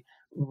a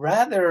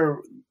rather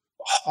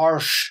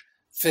harsh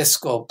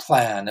fiscal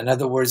plan. In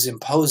other words,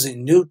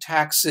 imposing new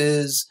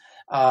taxes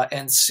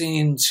and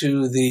seeing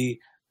to the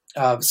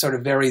sort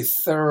of very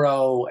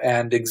thorough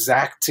and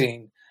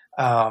exacting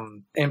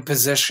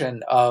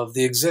imposition of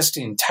the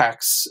existing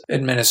tax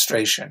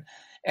administration,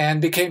 and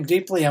became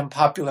deeply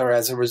unpopular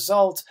as a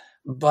result.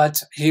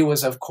 But he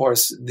was, of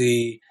course,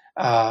 he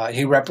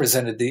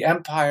represented the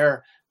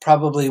empire,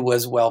 probably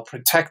was well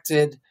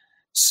protected.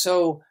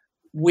 So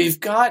we've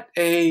got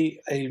a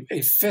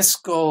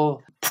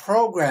fiscal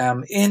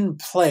program in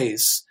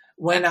place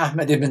when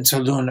Ahmed ibn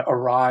Tulun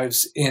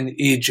arrives in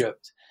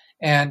Egypt.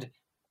 And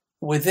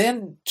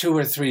within 2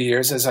 or 3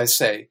 years, as I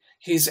say,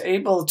 he's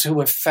able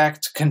to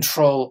effect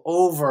control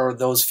over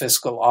those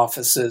fiscal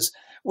offices,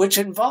 which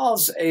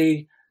involves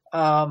a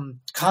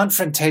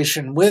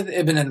confrontation with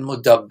Ibn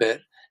al-Mudabbir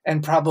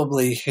and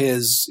probably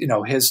his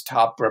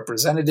top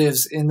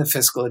representatives in the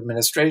fiscal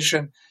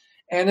administration.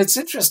 And it's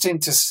interesting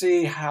to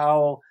see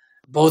how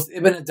both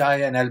Ibn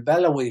Adaya and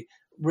al-Balawi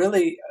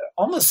really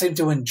almost seem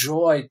to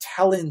enjoy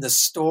telling the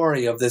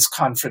story of this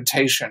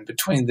confrontation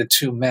between the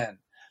two men.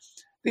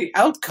 The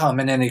outcome,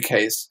 in any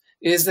case,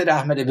 is that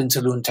Ahmed ibn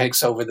Tulun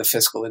takes over the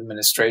fiscal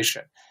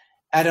administration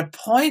at a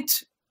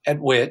point at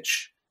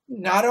which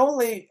not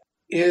only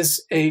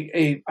is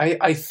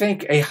I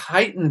think a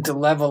heightened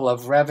level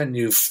of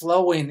revenue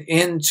flowing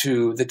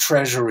into the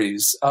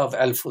treasuries of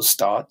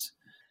al-Fustat,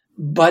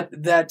 but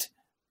that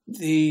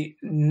the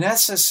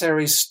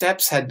necessary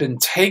steps had been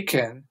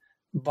taken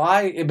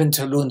by Ibn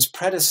Tulun's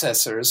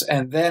predecessors,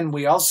 and then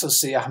we also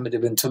see Ahmed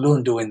ibn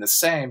Tulun doing the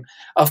same,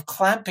 of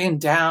clamping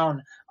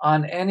down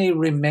on any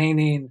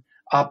remaining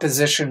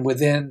opposition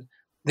within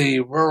the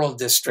rural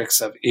districts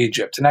of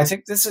Egypt. And I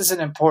think this is an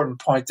important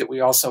point that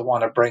we also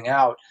want to bring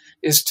out,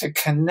 is to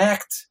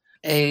connect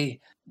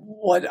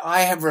what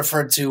I have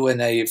referred to in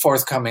a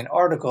forthcoming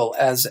article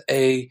as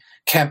a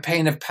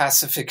campaign of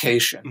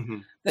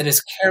pacification that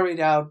is carried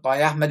out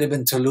by Ahmed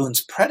ibn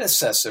Tulun's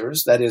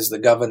predecessors, that is the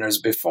governors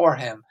before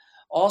him,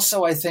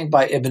 also I think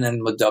by Ibn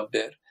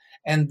al-Mudabbir,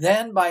 and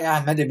then by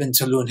Ahmed ibn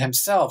Tulun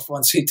himself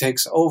once he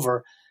takes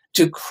over,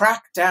 to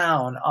crack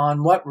down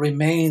on what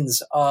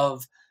remains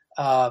of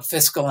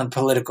fiscal and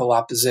political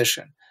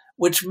opposition,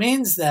 which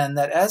means then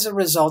that as a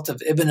result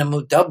of Ibn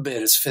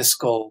Mudabbir's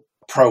fiscal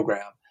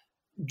program,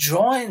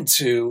 joined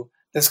to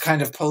this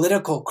kind of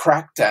political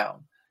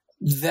crackdown,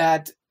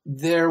 that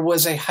there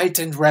was a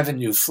heightened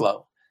revenue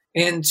flow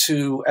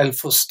into El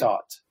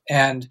Fustat.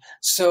 And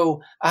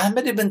so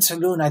Ahmed ibn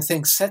Tulun, I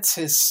think, sets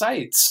his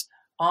sights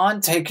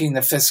on taking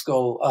over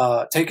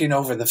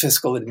the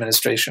fiscal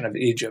administration of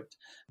Egypt,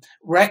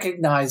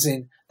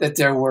 recognizing that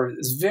there were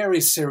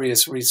very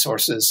serious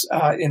resources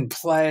in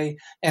play,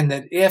 and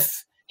that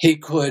if he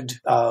could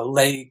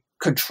lay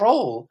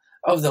control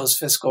of those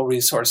fiscal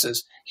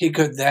resources, he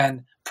could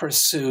then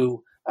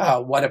pursue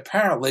what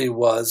apparently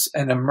was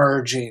an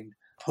emerging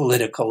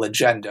political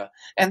agenda.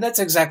 And that's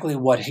exactly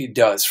what he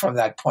does from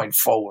that point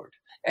forward.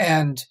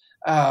 And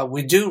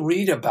we do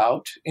read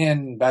about,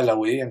 in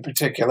Balawi in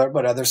particular,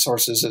 but other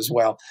sources as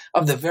well,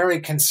 of the very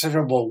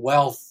considerable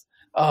wealth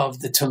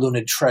of the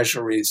Tulunid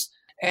treasuries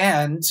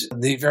and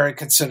the very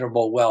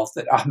considerable wealth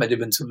that Ahmed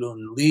ibn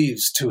Tulun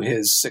leaves to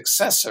his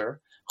successor,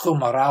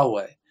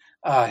 Khumarawe,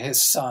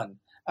 his son,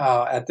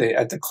 at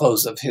the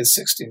close of his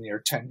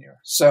 16-year tenure.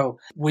 So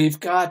we've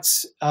got,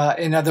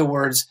 in other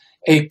words,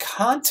 a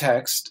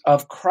context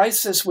of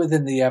crisis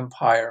within the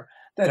empire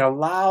that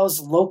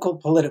allows local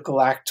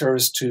political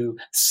actors to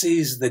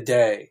seize the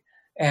day.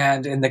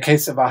 And in the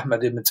case of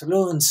Ahmed ibn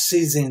Tulun,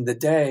 seizing the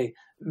day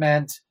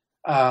meant,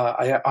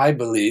 I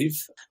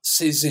believe,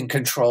 seizing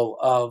control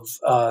of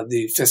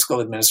the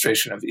fiscal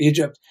administration of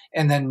Egypt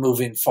and then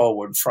moving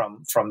forward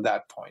from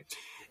that point.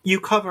 You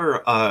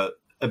cover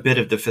a bit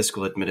of the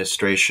fiscal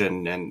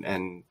administration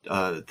and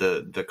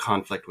the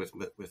conflict with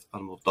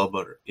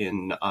al-Mudabbir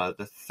in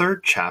the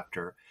third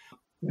chapter.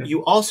 Mm-hmm.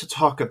 You also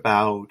talk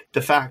about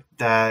the fact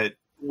that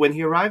when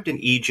he arrived in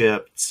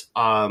Egypt,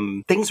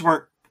 things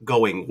weren't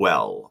going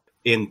well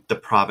in the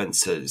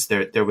provinces.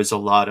 There was a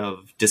lot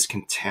of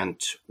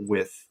discontent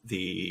with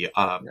the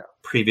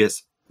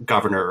previous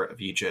governor of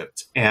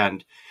Egypt.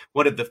 And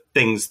one of the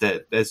things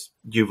that, as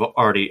you've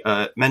already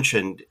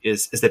mentioned,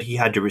 is that he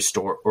had to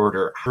restore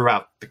order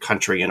throughout the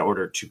country in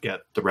order to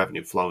get the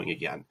revenue flowing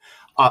again.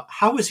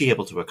 How was he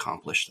able to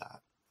accomplish that?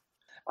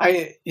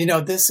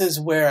 This is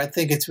where I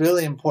think it's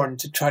really important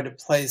to try to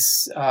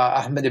place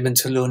Ahmed ibn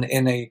Tulun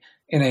in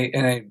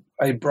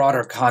a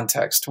broader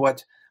context.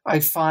 What I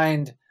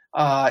find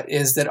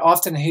is that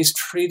often he's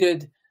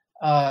treated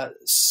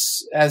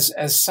as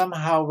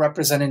somehow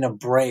representing a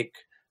break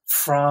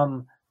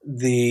from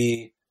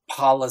the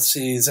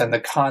policies and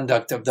the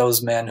conduct of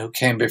those men who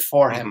came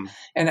before him.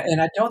 Mm-hmm.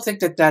 And I don't think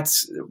that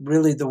that's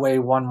really the way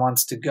one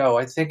wants to go.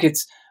 I think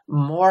it's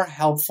more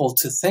helpful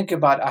to think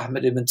about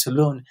Ahmed ibn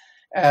Tulun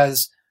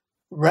as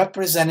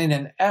representing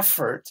an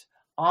effort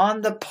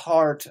on the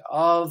part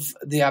of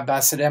the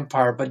Abbasid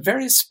Empire, but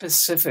very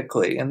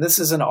specifically, and this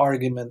is an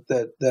argument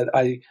that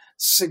I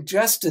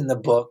suggest in the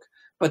book,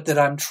 but that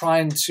I'm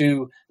trying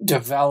to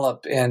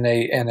develop in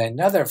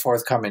another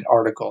forthcoming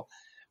article,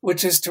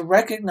 which is to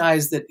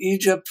recognize that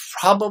Egypt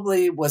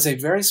probably was a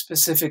very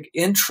specific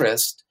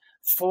interest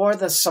for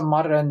the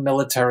Samarran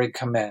military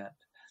command.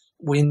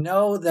 We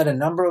know that a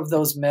number of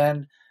those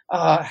men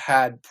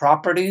had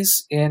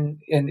properties in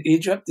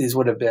Egypt. These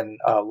would have been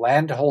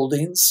land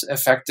holdings,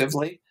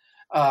 effectively,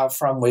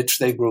 from which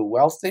they grew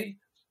wealthy,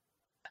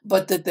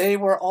 but that they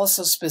were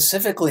also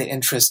specifically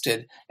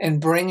interested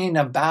in bringing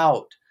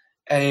about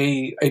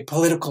a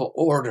political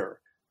order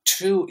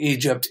to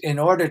Egypt in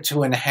order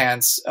to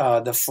enhance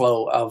the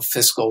flow of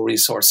fiscal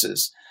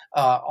resources.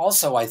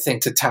 Also, I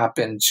think, to tap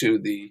into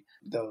the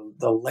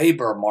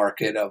labor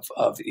market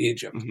of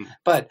Egypt. Mm-hmm.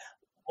 But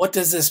what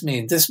does this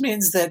mean? This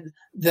means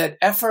that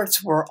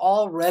efforts were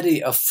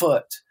already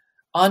afoot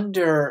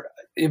under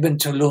Ibn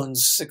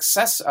Tulun's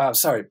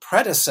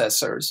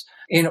predecessors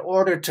in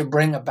order to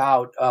bring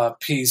about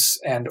peace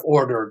and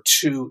order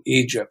to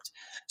Egypt.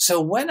 So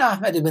when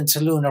Ahmed ibn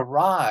Tulun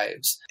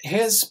arrives,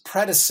 his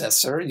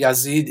predecessor,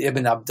 Yazid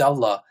ibn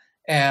Abdullah,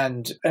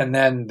 and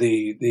then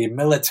the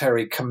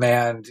military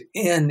command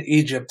in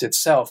Egypt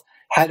itself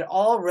had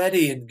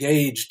already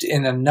engaged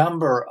in a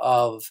number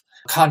of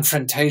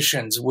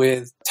confrontations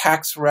with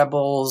tax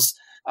rebels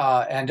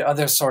and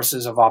other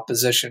sources of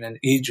opposition in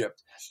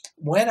Egypt.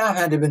 When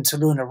Ahmed ibn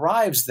Tulun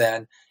arrives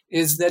then,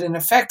 is that in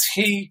effect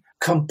he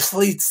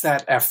completes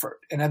that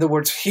effort. In other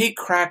words, he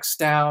cracks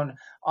down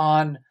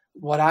on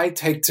what I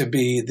take to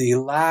be the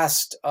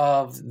last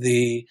of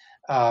the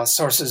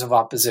sources of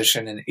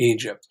opposition in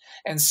Egypt.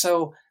 And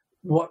so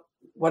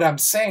what I'm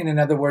saying, in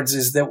other words,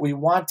 is that we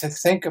want to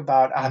think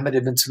about Ahmed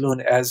ibn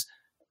Tulun as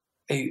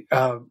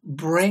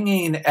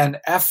bringing an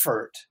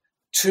effort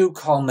to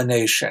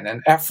culmination,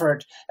 an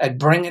effort at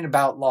bringing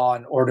about law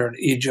and order in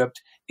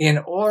Egypt in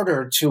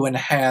order to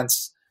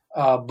enhance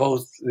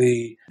both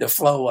the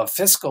flow of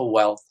fiscal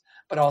wealth,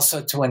 but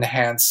also to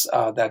enhance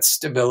that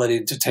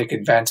stability, to take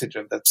advantage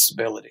of that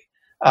stability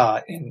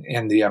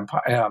in the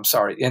empire.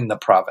 In the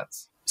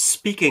province.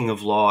 Speaking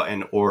of law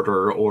and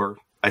order, or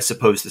I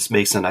suppose this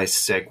makes a nice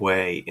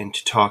segue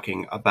into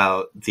talking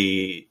about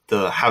the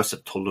House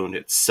of Tulun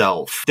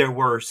itself. There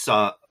were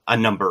a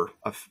number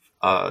of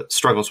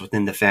struggles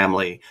within the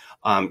family.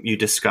 You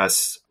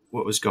discuss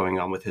what was going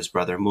on with his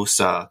brother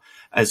Musa,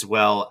 as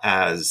well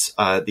as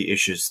the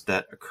issues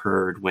that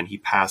occurred when he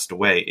passed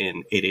away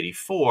in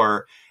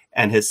 884,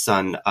 and his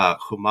son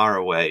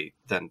Humaraway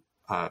then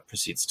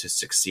proceeds to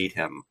succeed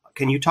him.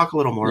 Can you talk a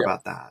little more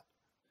about that?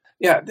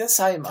 Yeah, this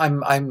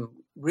I'm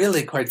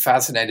really quite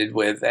fascinated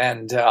with,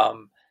 and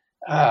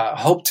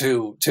hope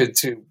to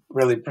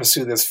really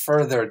pursue this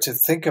further, to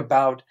think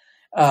about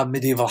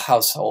medieval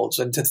households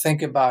and to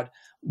think about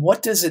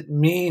what does it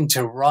mean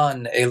to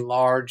run a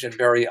large and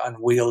very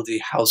unwieldy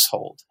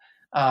household,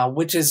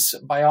 which is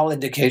by all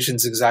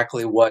indications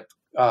exactly what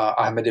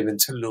Ahmed ibn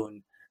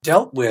Tulun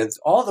dealt with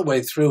all the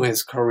way through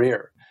his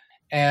career.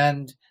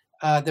 And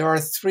there are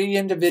three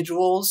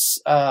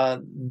individuals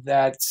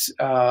that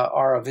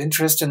are of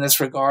interest in this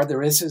regard.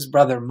 There is his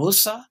brother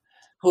Musa,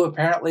 who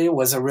apparently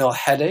was a real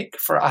headache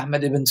for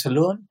Ahmed ibn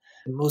Tulun.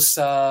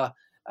 Musa,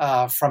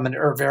 from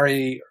a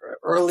very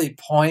early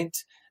point,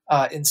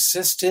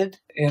 insisted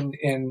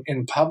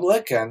in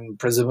public and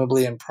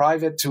presumably in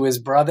private to his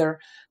brother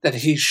that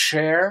he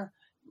share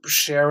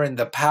in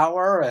the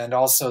power and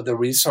also the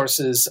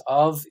resources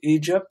of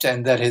Egypt,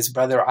 and that his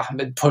brother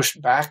Ahmed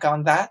pushed back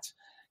on that.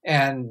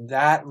 And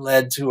that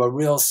led to a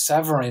real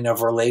severing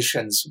of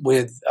relations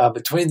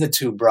between the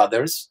two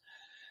brothers.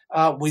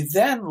 We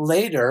then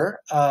later,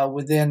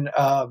 within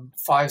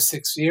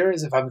 5-6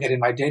 years, if I'm getting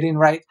my dating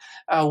right,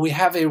 we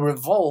have a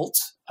revolt,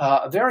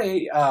 a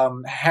very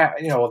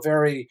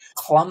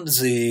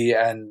clumsy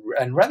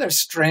and rather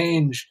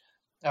strange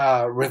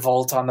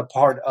revolt on the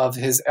part of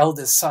his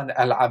eldest son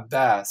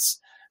Al-Abbas,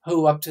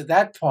 who up to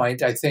that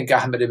point I think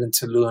Ahmed ibn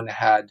Tulun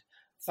had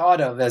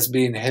thought of as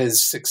being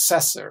his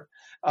successor.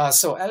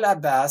 So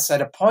Al-Abbas,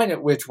 at a point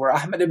at which where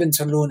Ahmed ibn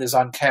Tulun is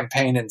on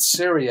campaign in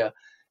Syria,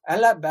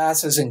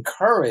 Al-Abbas is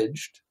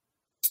encouraged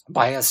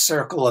by a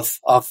circle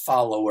of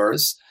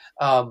followers,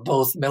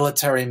 both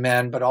military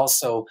men, but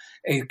also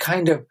a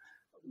kind of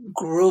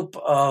group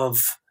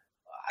of,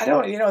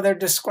 they're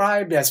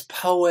described as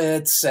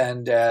poets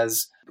and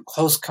as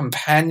close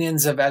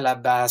companions of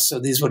Al-Abbas. So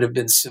these would have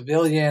been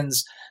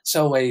civilians.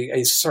 So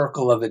a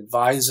circle of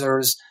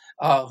advisors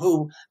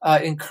who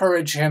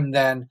encourage him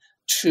then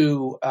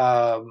to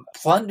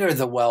plunder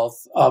the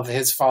wealth of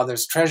his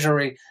father's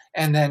treasury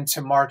and then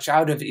to march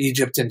out of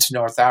Egypt into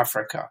North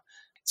Africa.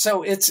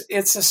 So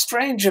it's a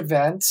strange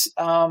event.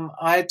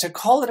 To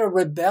call it a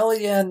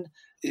rebellion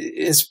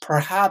is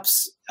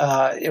perhaps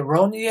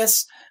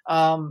erroneous,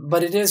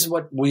 but it is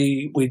what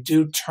we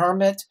do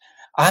term it.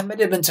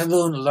 Ahmed ibn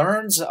Tulun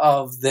learns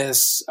of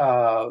this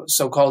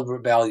so-called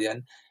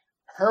rebellion,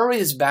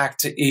 hurries back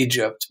to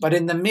Egypt. But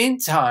in the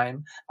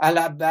meantime,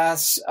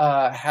 Al-Abbas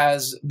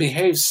has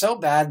behaved so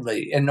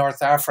badly in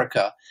North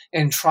Africa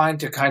in trying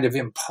to kind of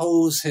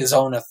impose his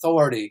own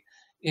authority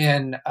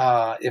in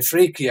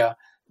Ifriqiya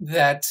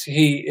that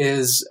he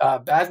is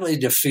badly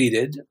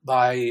defeated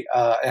by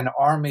an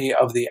army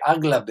of the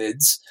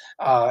Aghlabids,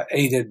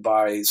 aided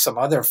by some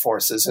other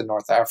forces in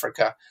North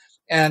Africa.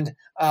 And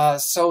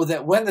so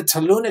that when the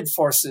Tulunid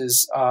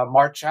forces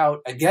march out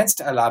against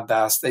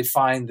Al-Abbas, they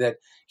find that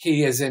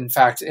he is in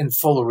fact in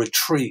full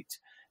retreat.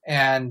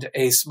 And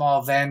a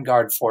small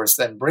vanguard force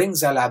then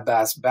brings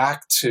Al-Abbas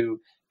back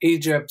to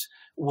Egypt,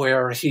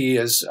 where he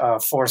is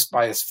forced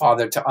by his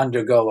father to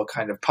undergo a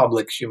kind of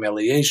public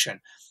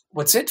humiliation.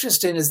 What's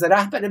interesting is that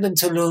Ahmed ibn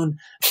Tulun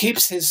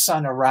keeps his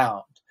son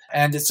around,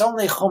 and it's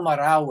only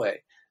Humaraway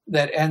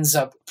that ends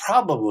up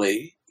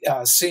probably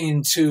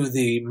seeing to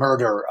the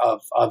murder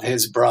of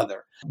his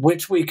brother,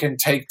 which we can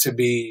take to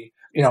be,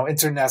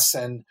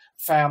 internecine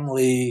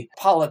family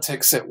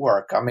politics at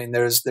work. I mean,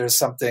 there's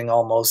something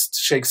almost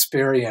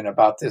Shakespearean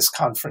about this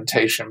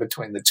confrontation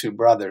between the two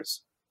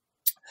brothers.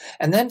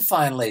 And then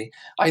finally,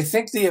 I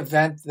think the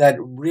event that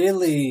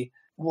really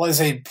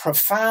was a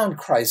profound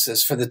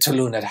crisis for the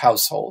Tulunid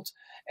household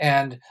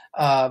and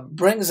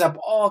brings up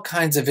all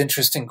kinds of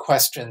interesting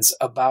questions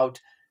about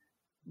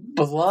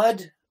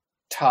blood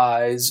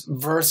ties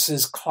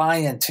versus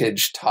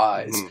clientage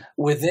ties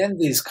within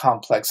these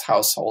complex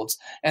households.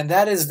 And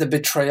that is the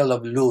betrayal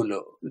of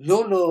Lulu.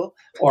 Lulu,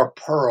 or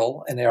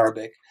Pearl in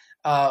Arabic,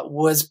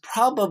 was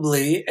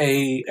probably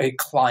a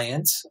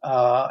client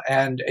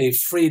and a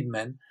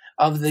freedman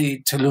of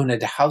the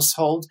Tulunid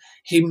household.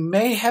 He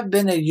may have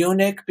been a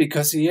eunuch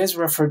because he is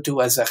referred to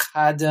as a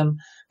khadim,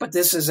 but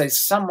this is a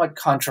somewhat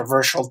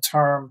controversial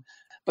term.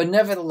 But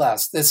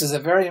nevertheless, this is a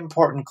very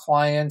important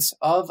client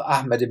of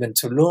Ahmed ibn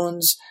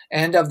Tulun's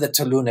and of the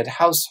Tulunid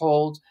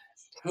household,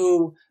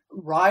 who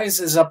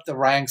rises up the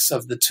ranks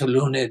of the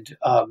Tulunid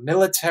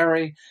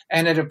military,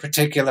 and at a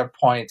particular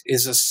point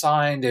is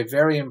assigned a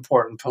very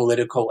important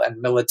political and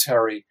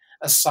military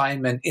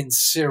assignment in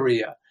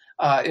Syria.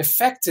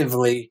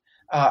 Effectively,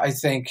 I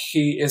think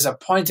he is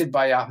appointed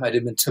by Ahmed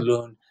ibn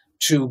Tulun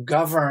to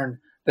govern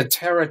the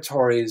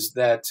territories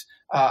that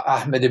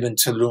Ahmed ibn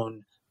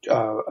Tulun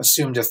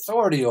assumed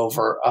authority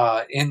over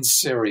in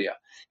Syria.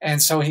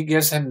 And so he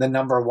gives him the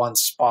number one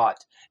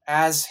spot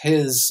as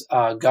his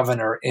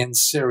governor in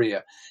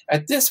Syria.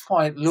 At this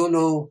point,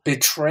 Lulu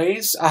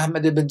betrays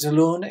Ahmed ibn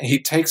Tulun.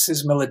 He takes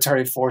his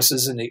military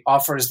forces and he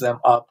offers them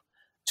up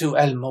to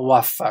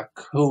al-Muwaffaq,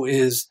 who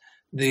is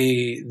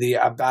the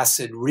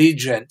Abbasid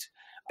regent,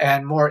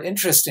 and more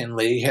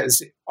interestingly,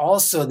 is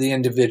also the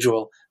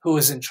individual who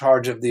is in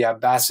charge of the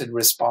Abbasid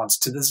response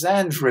to the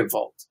Zanj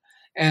revolt.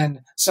 And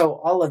so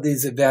all of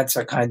these events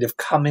are kind of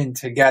coming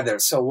together.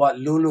 So what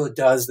Lulu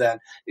does then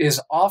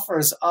is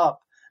offers up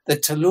the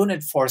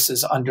Tulunid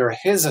forces under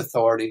his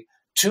authority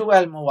to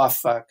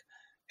al-Muwaffaq,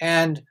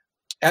 and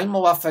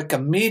al-Muwaffaq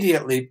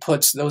immediately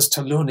puts those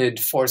Tulunid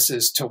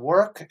forces to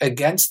work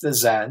against the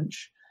Zanj,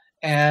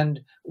 and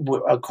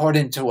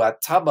according to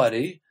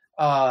At-Tabari,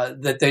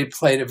 that they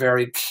played a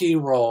very key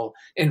role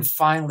in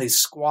finally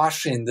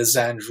squashing the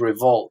Zanj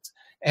revolt.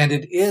 And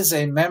it is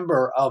a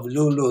member of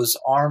Lulu's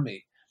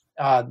army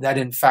that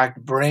in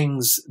fact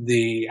brings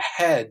the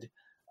head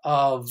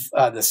of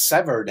the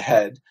severed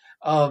head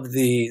of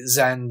the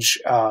Zanj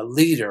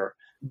leader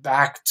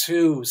back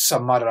to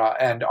Samarra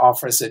and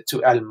offers it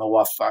to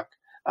al-Muwaffaq,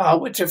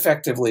 which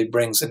effectively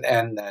brings an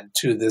end then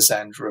to the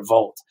Zanj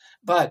revolt.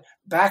 But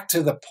back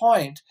to the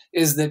point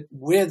is that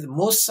with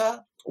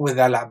Musa, with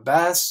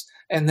al-Abbas,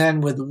 and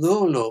then with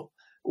Lulu,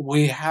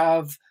 we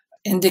have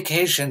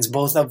indications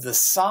both of the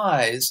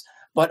size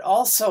but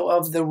also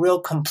of the real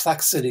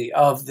complexity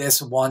of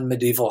this one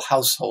medieval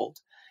household,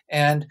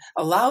 and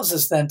allows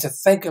us then to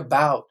think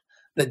about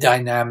the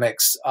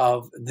dynamics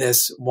of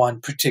this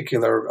one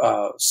particular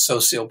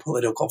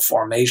socio-political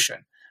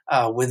formation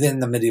within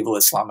the medieval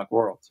Islamic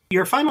world.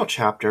 Your final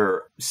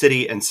chapter,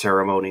 City and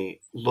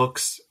Ceremony,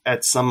 looks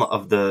at some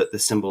of the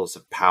symbols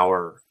of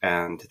power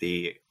and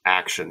the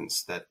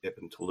actions that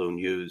Ibn Tulun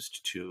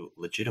used to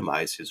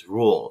legitimize his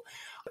rule.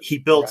 He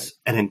built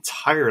an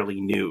entirely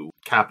new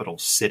capital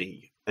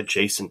city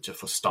adjacent to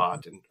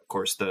Fustat, and of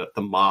course the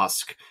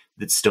mosque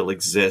that still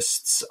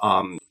exists.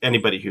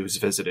 Anybody who's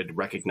visited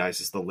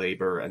recognizes the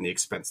labor and the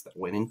expense that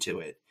went into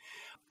it.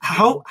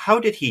 How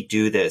did he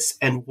do this,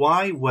 and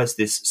why was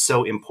this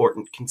so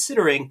important,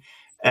 considering,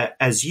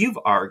 as you've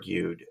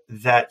argued,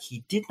 that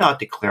he did not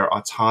declare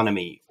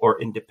autonomy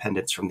or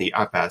independence from the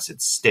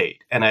Abbasid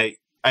state? And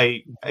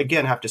I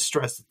again have to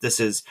stress that this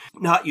is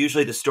not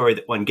usually the story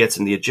that one gets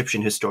in the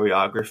Egyptian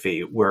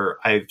historiography, where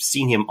I've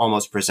seen him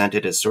almost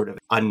presented as sort of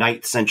a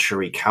 9th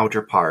century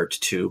counterpart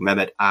to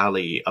Mehmet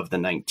Ali of the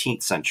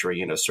 19th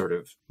century, sort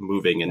of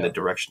moving in the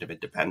direction of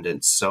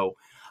independence. So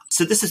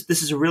this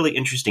is a really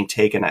interesting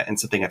take and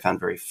something I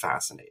found very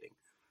fascinating.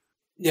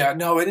 Yeah,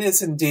 no, it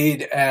is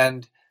indeed.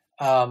 And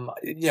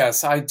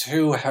yes, I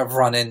too have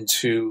run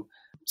into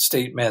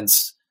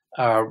statements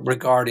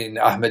regarding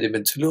Ahmed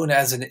ibn Tulun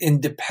as an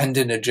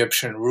independent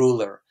Egyptian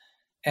ruler.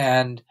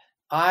 And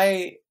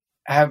I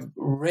have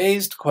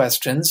raised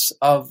questions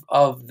of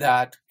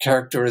that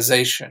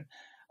characterization.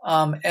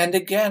 And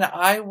again,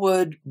 I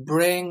would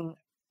bring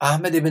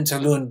Ahmed ibn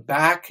Tulun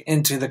back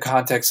into the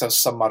context of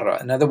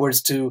Samarra. In other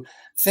words, to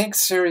think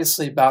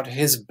seriously about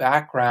his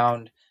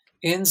background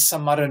in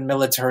Samarran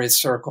military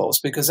circles,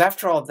 because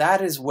after all,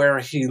 that is where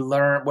he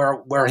learned,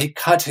 where he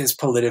cut his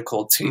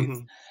political teeth.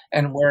 Mm-hmm.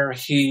 And where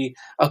he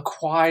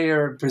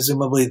acquired,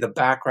 presumably, the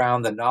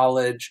background, the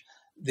knowledge,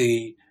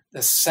 the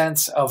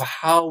sense of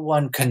how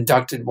one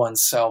conducted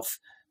oneself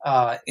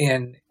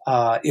in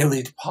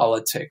elite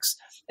politics.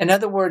 In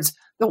other words,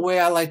 the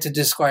way I like to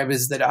describe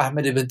is that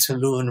Ahmed ibn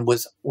Tulun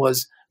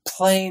was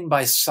playing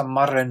by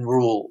Samarran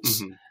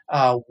rules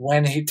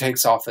when he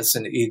takes office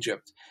in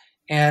Egypt.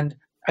 And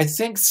I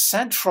think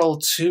central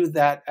to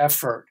that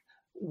effort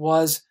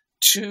was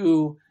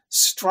to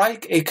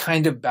strike a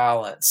kind of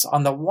balance.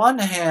 On the one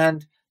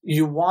hand,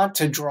 you want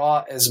to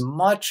draw as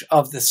much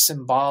of the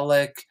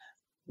symbolic,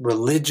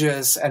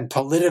 religious, and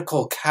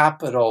political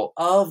capital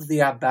of the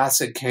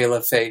Abbasid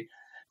Caliphate,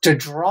 to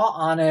draw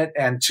on it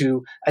and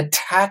to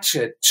attach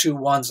it to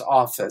one's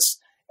office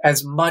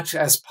as much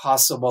as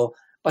possible.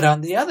 But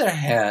on the other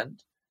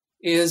hand,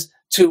 is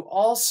to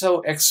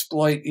also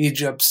exploit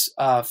Egypt's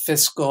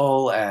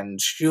fiscal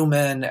and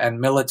human and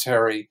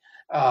military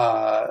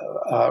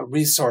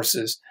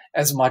resources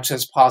as much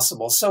as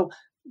possible. So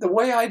the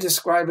way I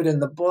describe it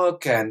in the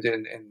book and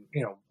in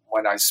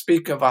when I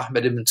speak of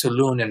Ahmed ibn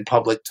Tulun in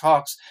public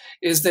talks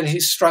is that he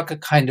struck a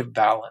kind of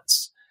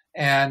balance,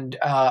 and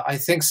I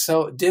think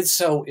did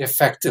so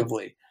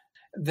effectively.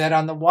 That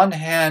on the one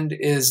hand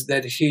is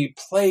that he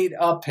played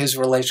up his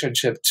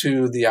relationship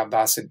to the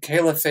Abbasid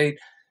Caliphate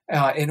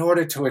in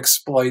order to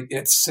exploit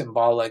its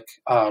symbolic,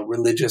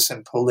 religious,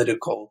 and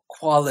political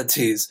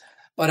qualities,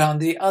 but on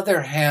the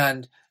other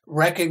hand,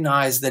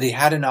 recognized that he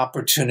had an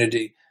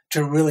opportunity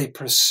to really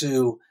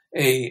pursue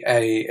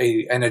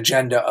an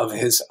agenda of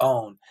his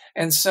own.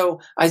 And so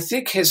I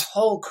think his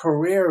whole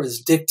career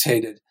is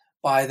dictated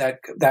by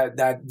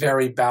that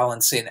very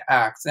balancing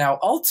act. Now,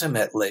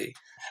 ultimately,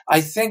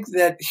 I think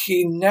that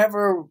he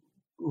never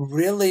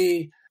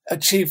really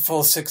achieved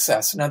full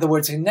success. In other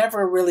words, he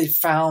never really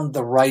found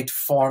the right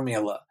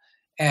formula.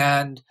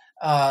 And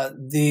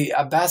the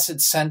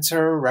Abbasid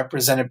center,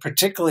 represented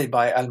particularly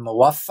by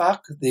al-Muwaffaq,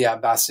 the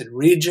Abbasid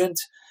regent,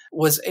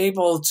 was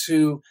able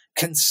to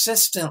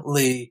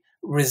consistently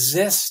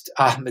resist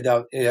Ahmed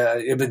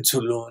ibn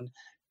Tulun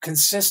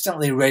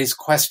consistently raise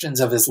questions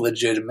of his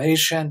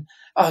legitimation,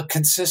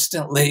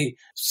 consistently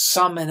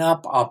summon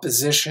up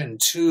opposition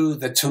to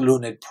the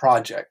Tulunid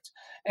project.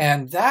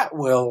 And that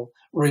will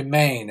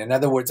remain. In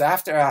other words,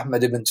 after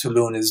Ahmad ibn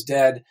Tulun is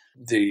dead,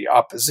 the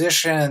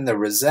opposition, the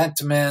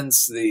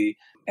resentments, the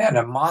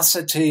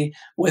animosity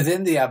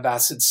within the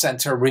Abbasid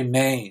center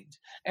remained.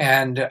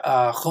 And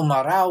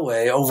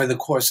Khumarawe, over the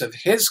course of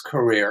his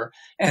career,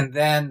 and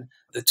then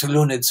the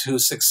Tulunids who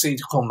succeed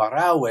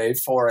Khumarawe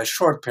for a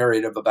short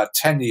period of about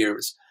 10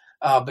 years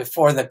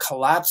before the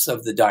collapse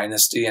of the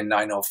dynasty in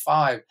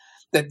 905,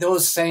 that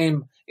those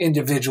same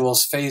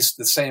individuals faced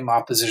the same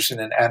opposition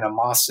and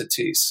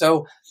animosity.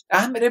 So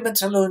Ahmad ibn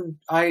Tulun,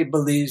 I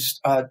believe,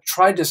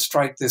 tried to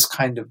strike this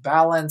kind of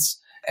balance,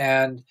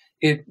 and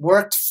it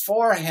worked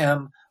for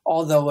him,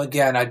 although,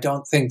 again, I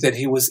don't think that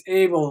he was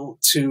able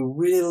to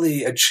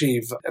really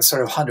achieve a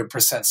sort of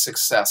 100%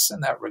 success in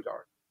that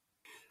regard.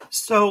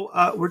 So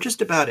we're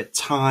just about at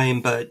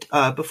time, but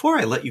before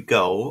I let you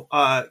go,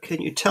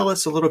 can you tell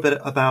us a little bit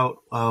about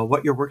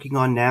what you're working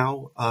on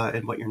now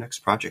and what your next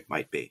project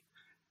might be?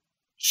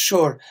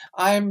 Sure.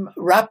 I'm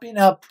wrapping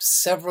up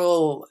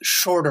several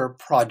shorter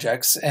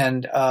projects,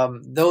 and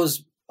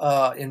those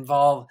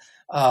involve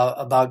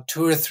about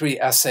 2 or 3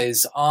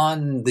 essays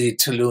on the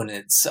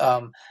Tulunids.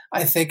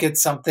 I think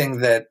it's something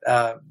that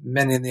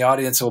many in the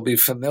audience will be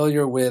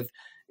familiar with,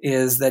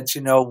 is that,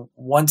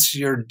 once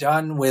you're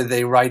done with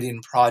a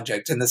writing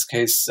project, in this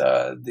case,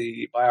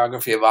 the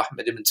biography of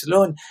Ahmad ibn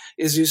Tulun,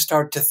 is you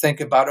start to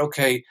think about,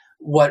 okay,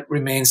 what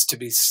remains to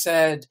be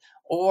said,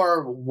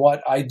 or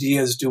what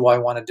ideas do I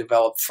want to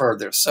develop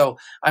further? So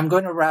I'm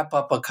going to wrap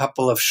up a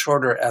couple of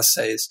shorter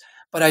essays,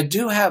 but I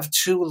do have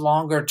 2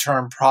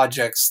 longer-term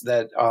projects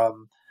that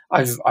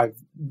I've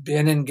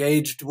been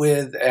engaged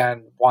with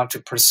and want to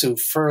pursue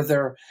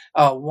further.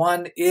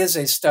 One is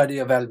a study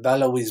of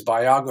al-Balawi's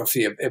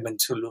biography of Ibn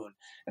Tulun.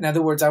 In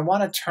other words, I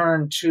want to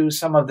turn to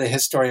some of the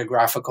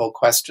historiographical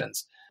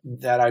questions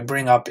that I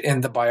bring up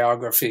in the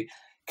biography.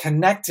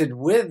 Connected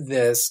with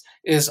this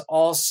is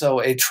also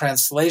a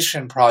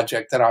translation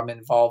project that I'm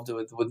involved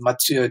with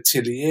Mathieu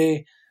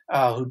Tillier,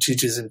 who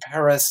teaches in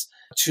Paris,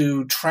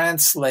 to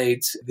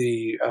translate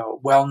the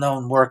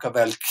well-known work of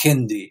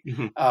Al-Kindi,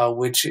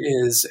 which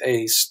is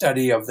a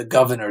study of the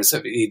governors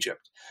of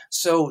Egypt.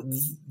 So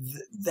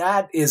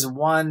that is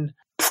one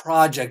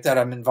project that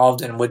I'm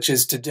involved in, which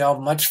is to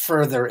delve much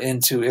further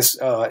into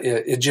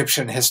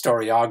Egyptian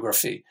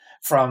historiography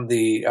from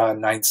the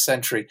 9th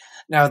century.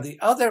 Now, the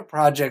other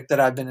project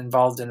that I've been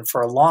involved in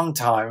for a long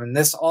time, and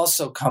this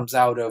also comes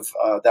out of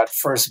that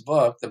first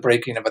book, The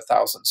Breaking of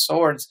 1,000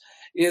 Swords,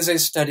 is a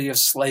study of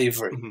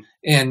slavery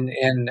in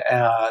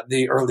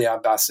the early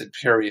Abbasid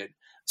period.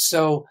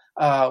 So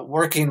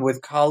working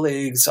with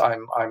colleagues,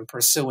 I'm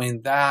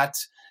pursuing that.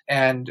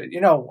 And,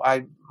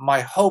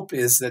 my hope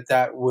is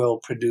that will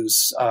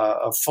produce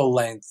a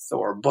full-length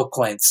or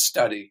book-length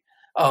study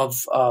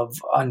of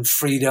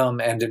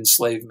unfreedom and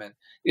enslavement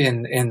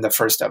in the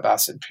first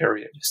Abbasid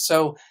period.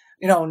 So,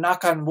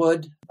 knock on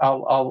wood,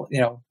 I'll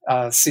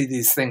see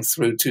these things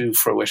through to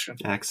fruition.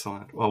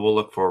 Excellent. Well, we'll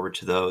look forward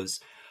to those.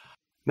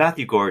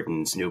 Matthew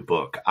Gordon's new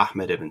book,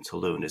 Ahmad ibn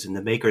Tulun, is in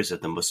the Makers of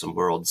the Muslim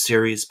World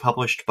series,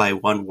 published by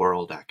One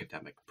World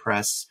Academic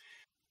Press,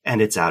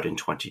 and it's out in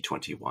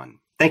 2021.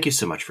 Thank you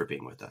so much for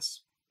being with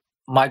us.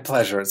 My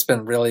pleasure. It's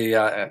been really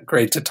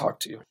great to talk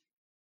to you.